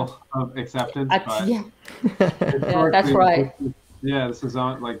level of acceptance. That's right. This is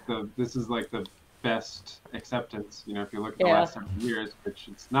the best acceptance. You know, if you look at the last several years, which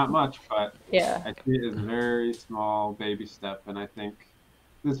it's not much, but I see it as a very small baby step, and I think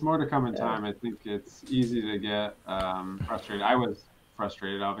there's more to come in time. I think it's easy to get frustrated. I was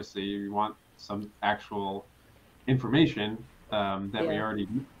frustrated. Obviously, you want some actual information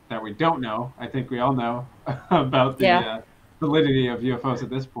that we don't know. I think we all know about the validity of UFOs at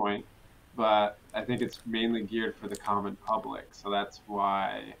this point, but I think it's mainly geared for the common public. So that's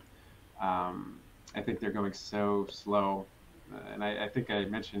why I think they're going so slow. And I think I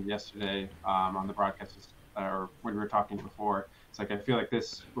mentioned yesterday on the broadcast, or when we were talking before, it's like I feel like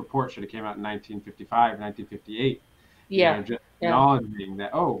this report should have came out in 1955, 1958. Yeah. You know, just acknowledging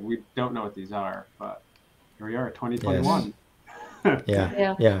that, we don't know what these are, but here we are, 2021.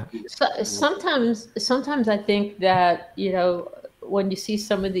 So, sometimes I think that, you know, when you see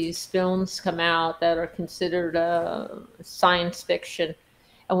some of these films come out that are considered science fiction,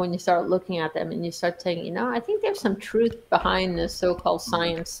 and when you start looking at them and you start saying, you know, I think there's some truth behind this so-called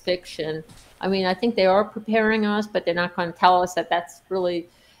science fiction. I mean, I think they are preparing us, but they're not going to tell us that that's really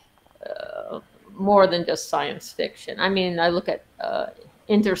more than just science fiction. I mean, I look at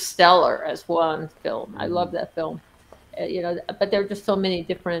Interstellar as one film. I love that film. You know, but there are just so many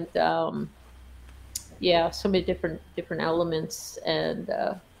different, so many different elements, and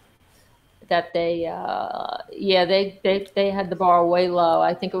that they had the bar way low.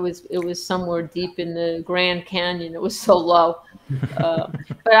 I think it was somewhere deep in the Grand Canyon. It was so low,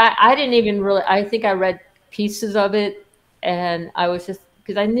 but I didn't even really. I think I read pieces of it, and I was just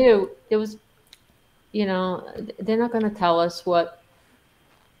because I knew it was, you know, they're not going to tell us what,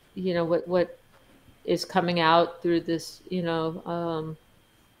 you know, what is coming out through this, you know,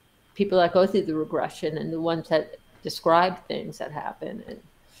 people that go through the regression and the ones that describe things that happen. And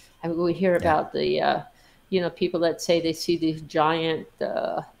I mean, we hear about the, you know, people that say they see these giant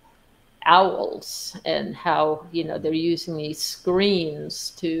owls, and how, you know, they're using these screens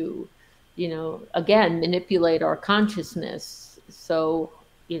to, you know, again, manipulate our consciousness. So,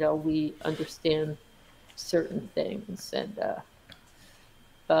 you know, we understand certain things. And,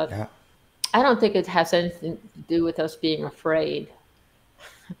 but I don't think it has anything to do with us being afraid,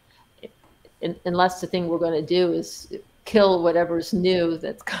 unless the thing we're going to do is kill whatever's new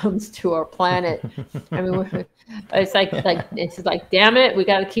that comes to our planet. I mean, it's like, damn it, we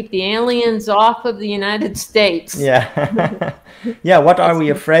got to keep the aliens off of the United States. Yeah. What are we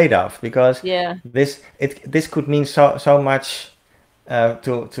afraid of? Because this could mean so much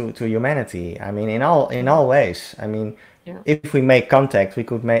to humanity. I mean, in all ways. I mean. If we make contact, we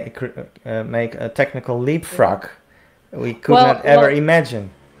could make a technical leapfrog we could not ever imagine.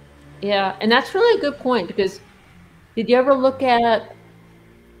 Yeah, and that's really a good point, because did you ever look at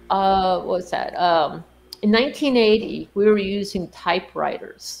what's that? In 1980, we were using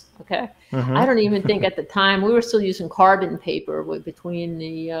typewriters. Okay, I don't even think at the time we were still using carbon paper between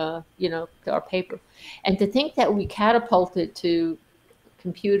the you know, our paper, and to think that we catapulted to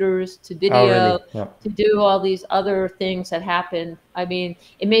computers, to video, to do all these other things that happen. I mean,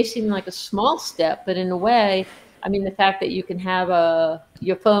 it may seem like a small step, but in a way, I mean, the fact that you can have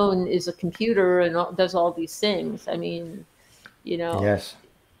your phone is a computer and does all these things. I mean, you know,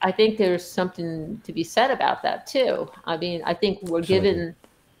 I think there's something to be said about that too. I mean, I think we're giving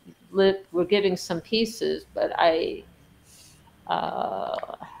some pieces, but I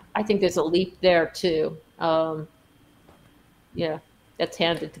think there's a leap there too. That's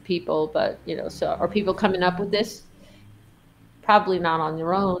handed to people, but, you know, so are people coming up with this? Probably not on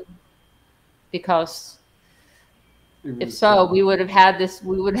their own, because if so, we would have had this.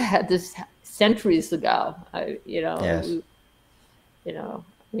 We would have had this centuries ago. You know, I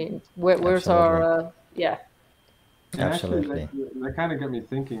mean, where's our And Absolutely. actually, that kind of got me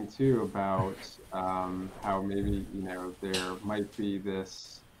thinking too about how maybe, there might be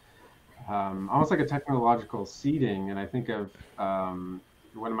this almost like a technological seeding. And I think of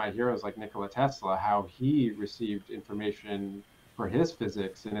one of my heroes, like Nikola Tesla, how he received information for his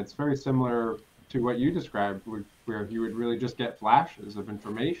physics. And it's very similar to what you described, where he would really just get flashes of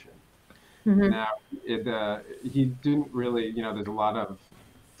information. Now, he didn't really, there's a lot of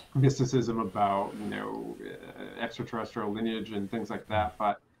mysticism about, extraterrestrial lineage and things like that.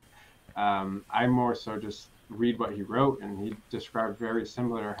 But I more so just read what he wrote, and he described very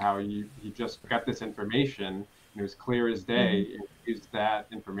similar how he just got this information, and it was clear as day, and used that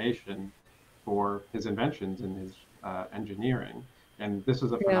information for his inventions and his engineering. And this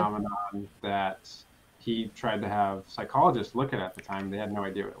was a phenomenon that he tried to have psychologists look at the time. They had no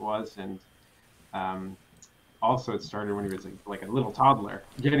idea what it was. And also it started when he was like a little toddler,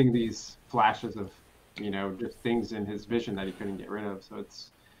 getting these flashes of, just things in his vision that he couldn't get rid of. So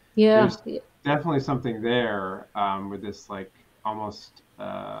there's definitely something there with this, like, almost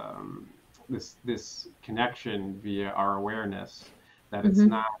this connection via our awareness that it's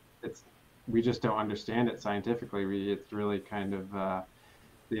not, we just don't understand it scientifically. It's really kind of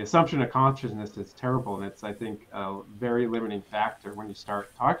the assumption of consciousness is terrible, and it's, I think, a very limiting factor when you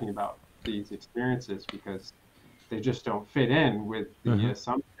start talking about these experiences, because they just don't fit in with the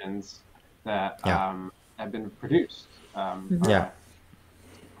assumptions that have been produced.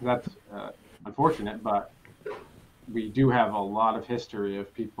 That's unfortunate, but we do have a lot of history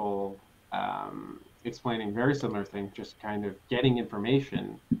of people explaining very similar things, just kind of getting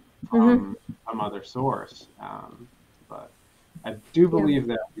information from some other source. But I do believe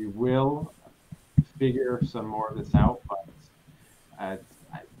that we will figure some more of this out, but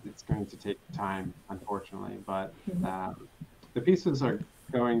it's going to take time, unfortunately. But the pieces are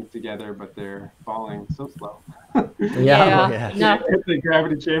going together, but they're falling so slow. It's a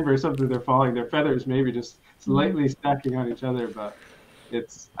gravity chamber or something. They're falling. Their feathers maybe just slightly stacking on each other, but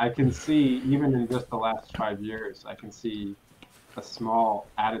I can see, even in just the last 5 years, I can see a small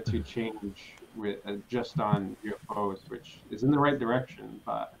attitude change with just on UFOs, which is in the right direction,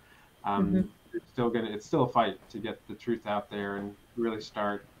 but it's still a fight to get the truth out there and really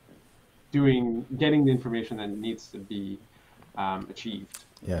start getting the information that needs to be achieved.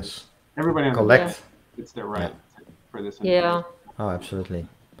 Yes. Everybody on collect. It's their right for this. Yeah. Oh, absolutely.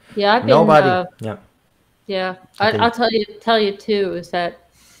 Yeah, I've been, nobody. I'll tell you too, is that,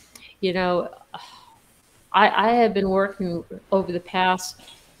 I have been working over the past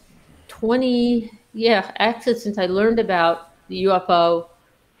 20, actually since I learned about the UFO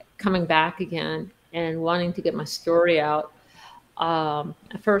coming back again and wanting to get my story out.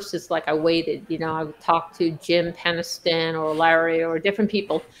 At first, it's like I waited, I would talk to Jim Peniston or Larry or different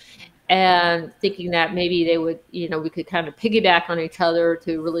people, and thinking that maybe they would, we could kind of piggyback on each other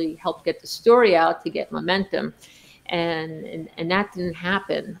to really help get the story out, to get momentum. And that didn't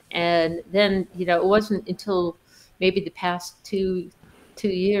happen. And then, it wasn't until maybe the past two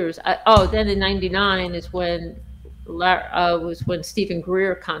years. Then in '99 is when Stephen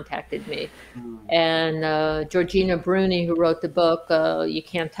Greer contacted me, and Georgina Bruni, who wrote the book You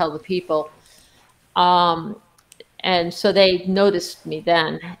Can't Tell the People, and so they noticed me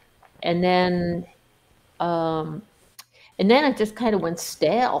then, and then it just kind of went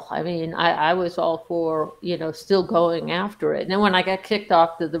stale. I mean, I was all for still going after it, and then when I got kicked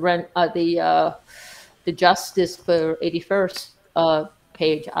off the Justice for 81st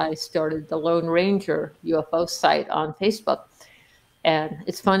page, I started the Lone Ranger UFO site on Facebook. And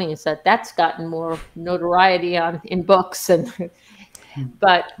it's funny, is that's gotten more notoriety in books, and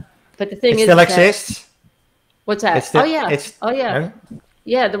but the thing is, still exists. What's that?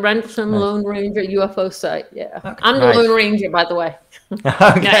 The Rendlesham Lone Ranger UFO site. Yeah, okay. I'm the Lone Ranger, by the way.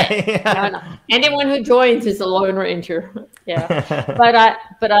 Okay. No. Anyone who joins is a Lone Ranger. Yeah,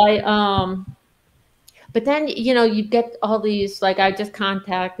 but then, you get all these, like I just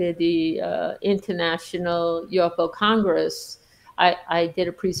contacted the International UFO Congress. I did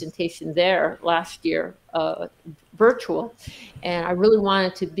a presentation there last year, virtual, and I really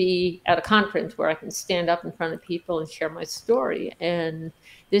wanted to be at a conference where I can stand up in front of people and share my story. And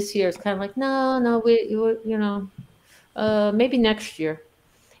this year it's kind of like, no, maybe next year.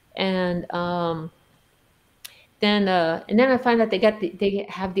 And then I find out they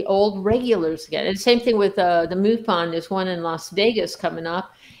have the old regulars again. And the same thing with the MUFON. There's one in Las Vegas coming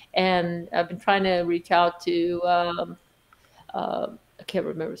up, and I've been trying to reach out to I can't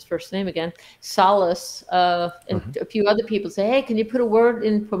remember his first name again, Solace, and a few other people. Say, hey, can you put a word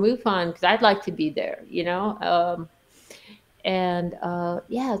in for MUFON, because I'd like to be there,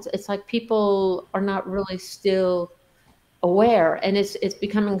 it's like people are not really still aware, and it's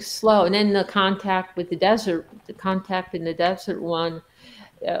becoming slow. And then the contact in the desert one,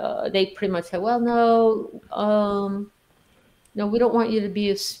 they pretty much said, well, no, no, we don't want you to be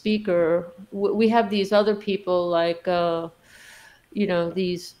a speaker. We have these other people, like, you know,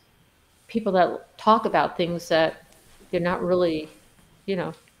 these people that talk about things that they're not really, you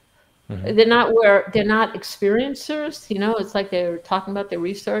know, they're not experiencers, you know. It's like they're talking about their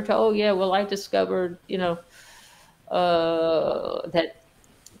research. Oh yeah, well, I discovered, you know, that,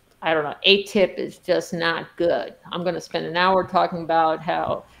 I don't know, ATIP is just not good. I'm going to spend an hour talking about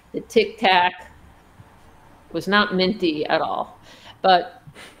how the Tic Tac was not minty at all. But,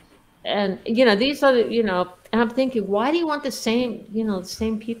 and, you know, these are, you know, and I'm thinking, why do you want the same, you know, the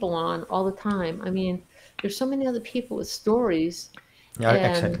same people on all the time? I mean, there's so many other people with stories. Yeah,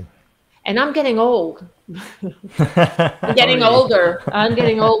 exactly. And I'm getting old. I'm getting older. I'm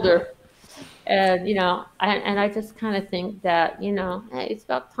getting older. And, you know, I just kind of think that, you know, hey, it's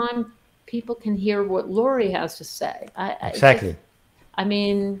about time people can hear what Lori has to say. Exactly. I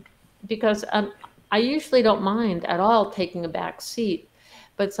mean, because I usually don't mind at all taking a back seat.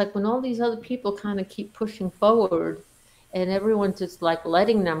 But it's like when all these other people kind of keep pushing forward and everyone's just like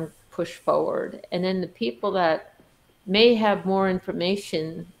letting them push forward. And then the people that may have more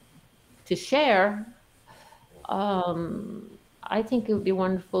information to share, I think it would be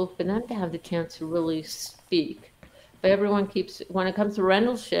wonderful for them to have the chance to really speak. But everyone keeps, when it comes to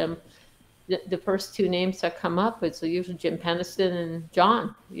Rendlesham, the first two names that come up, it's usually Jim Peniston and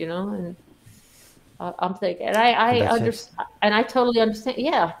John, you know, and I'm thinking, and I understand, and I totally understand.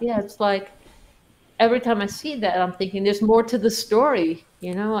 Yeah, it's like every time I see that, I'm thinking there's more to the story,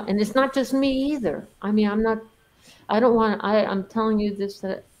 you know, and it's not just me either. I mean, I'm telling you this,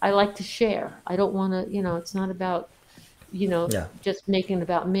 that I like to share. I don't want to, you know, it's not about, you know, just making it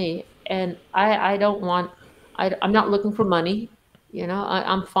about me. And I don't want, I'm not looking for money, you know,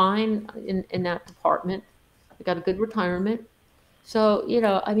 I'm fine in that department. I got a good retirement. So, you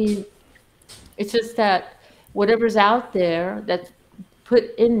know, I mean, it's just that whatever's out there that's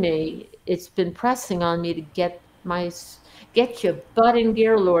put in me, it's been pressing on me to get your butt in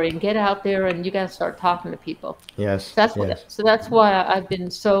gear, Lori, and get out there, and you got to start talking to people. Yes. So that's why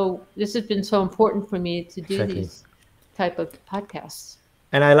this has been so important for me to do these type of podcasts.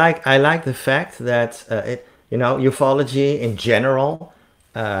 And I like the fact that you know, ufology in general,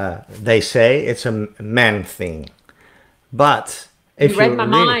 they say it's a man thing, but if you read my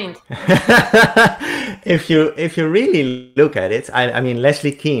mind. if you really look at it, I mean,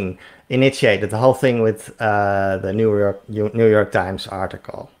 Leslie Keane initiated the whole thing with the New York Times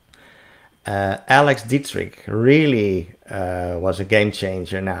article. Alex Dietrich really was a game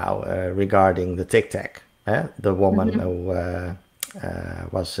changer now regarding the Tic Tac, the woman who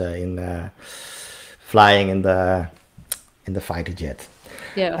was flying in the fighter jet.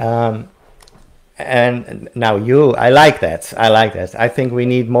 Yeah. And now I like that. I think we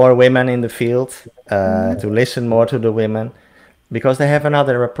need more women in the field to listen more to the women, because they have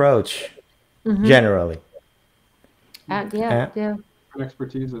another approach generally. Yeah.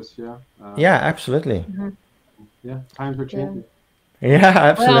 Expertises, yeah, absolutely. Yeah, times are changing. Yeah,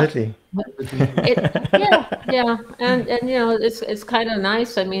 absolutely. Yeah, and you know, it's kind of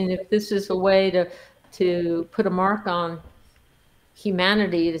nice. I mean, if this is a way to put a mark on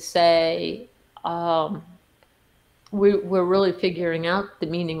humanity, to say we're really figuring out the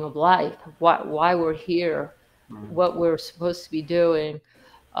meaning of life, why we're here, what we're supposed to be doing,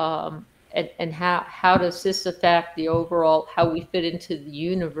 and how does this affect the overall, how we fit into the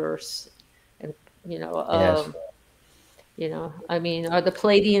universe, and you know, you know, I mean, are the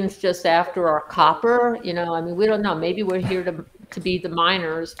Palladians just after our copper? You know, I mean, we don't know. Maybe we're here to be the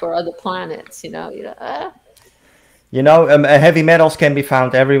miners for other planets. You know. You know, heavy metals can be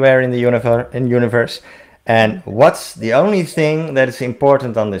found everywhere in the universe. And what's the only thing that is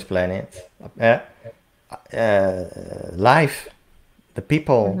important on this planet? Life, the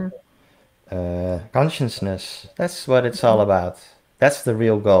people, consciousness. That's what it's all about. That's the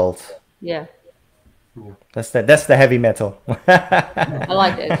real gold. Yeah. That's the heavy metal. I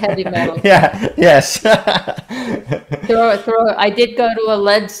like it, heavy metal. Yeah. Yes. I did go to a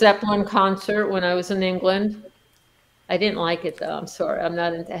Led Zeppelin concert when I was in England. I didn't like it though. I'm sorry. I'm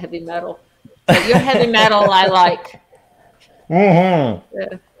not into heavy metal. But your heavy metal, I like. Yeah.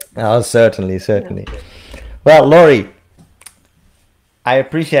 Oh, certainly. Yeah. Well, Lori, I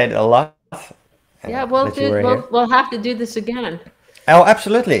appreciate it a lot. Yeah, we'll have to do this again. Oh,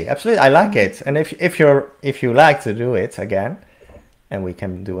 absolutely. I like it. And if you like to do it again, and we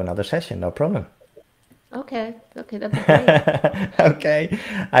can do another session, no problem. Okay, that'd be great. Okay,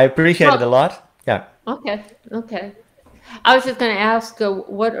 I appreciate it a lot. Yeah. Okay. I was just going to ask,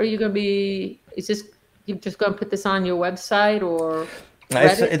 what are you going to be? Is this you just going to put this on your website or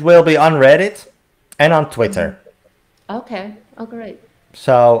Reddit? It will be on Reddit and on Twitter. Okay. Oh, great.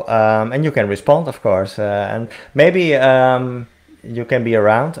 So and you can respond, of course, and maybe you can be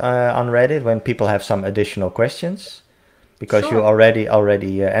around on Reddit when people have some additional questions, because Sure. you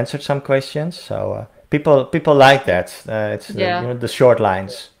already answered some questions. So people like that. It's the short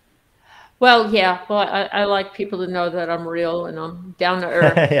lines. Well, yeah. Well, I like people to know that I'm real and I'm down to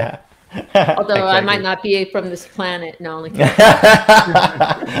earth. Yeah. Although I Exactly. might not be from this planet. No, only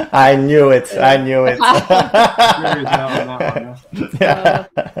I knew it. I knew it. Yeah.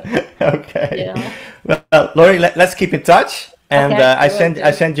 Okay. Yeah. Well, Laurie, let's keep in touch, and Okay,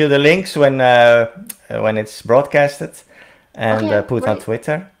 I send you the links when it's broadcasted, and Okay, put on great.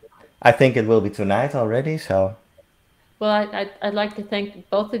 Twitter. I think it will be tonight already. So Well, I'd like to thank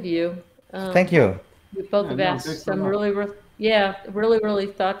both of you. thank you. You both have thanks asked so some much. really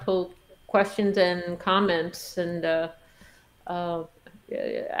thoughtful questions and comments, and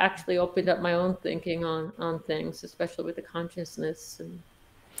actually opened up my own thinking on things, especially with the consciousness. And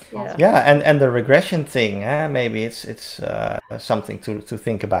yeah. Yeah, and the regression thing. Maybe it's something to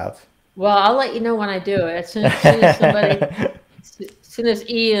think about. Well, I'll let you know when I do it. As soon as somebody, as soon as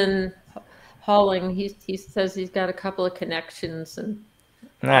Ian Halling, he says he's got a couple of connections, and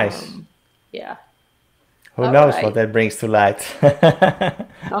Nice. yeah. Who all knows right. what that brings to light?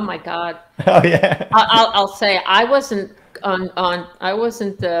 Oh my God. Oh yeah. I'll say I wasn't on. I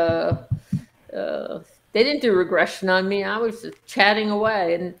wasn't. They didn't do regression on me. I was just chatting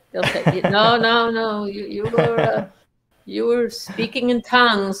away, and they'll say, "No, you were speaking in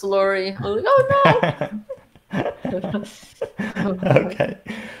tongues, Laurie." I'm like, "Oh no." Okay.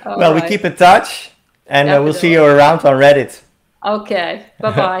 All Well, we right. keep in touch, and we'll see you Definitely. around on Reddit. Okay.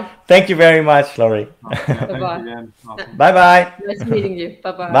 Bye-bye. Thank you very much, Laurie. Yeah, thanks Bye-bye. again. Awesome. Bye bye. Nice meeting you.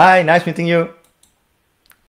 Bye-bye. Bye. Nice meeting you.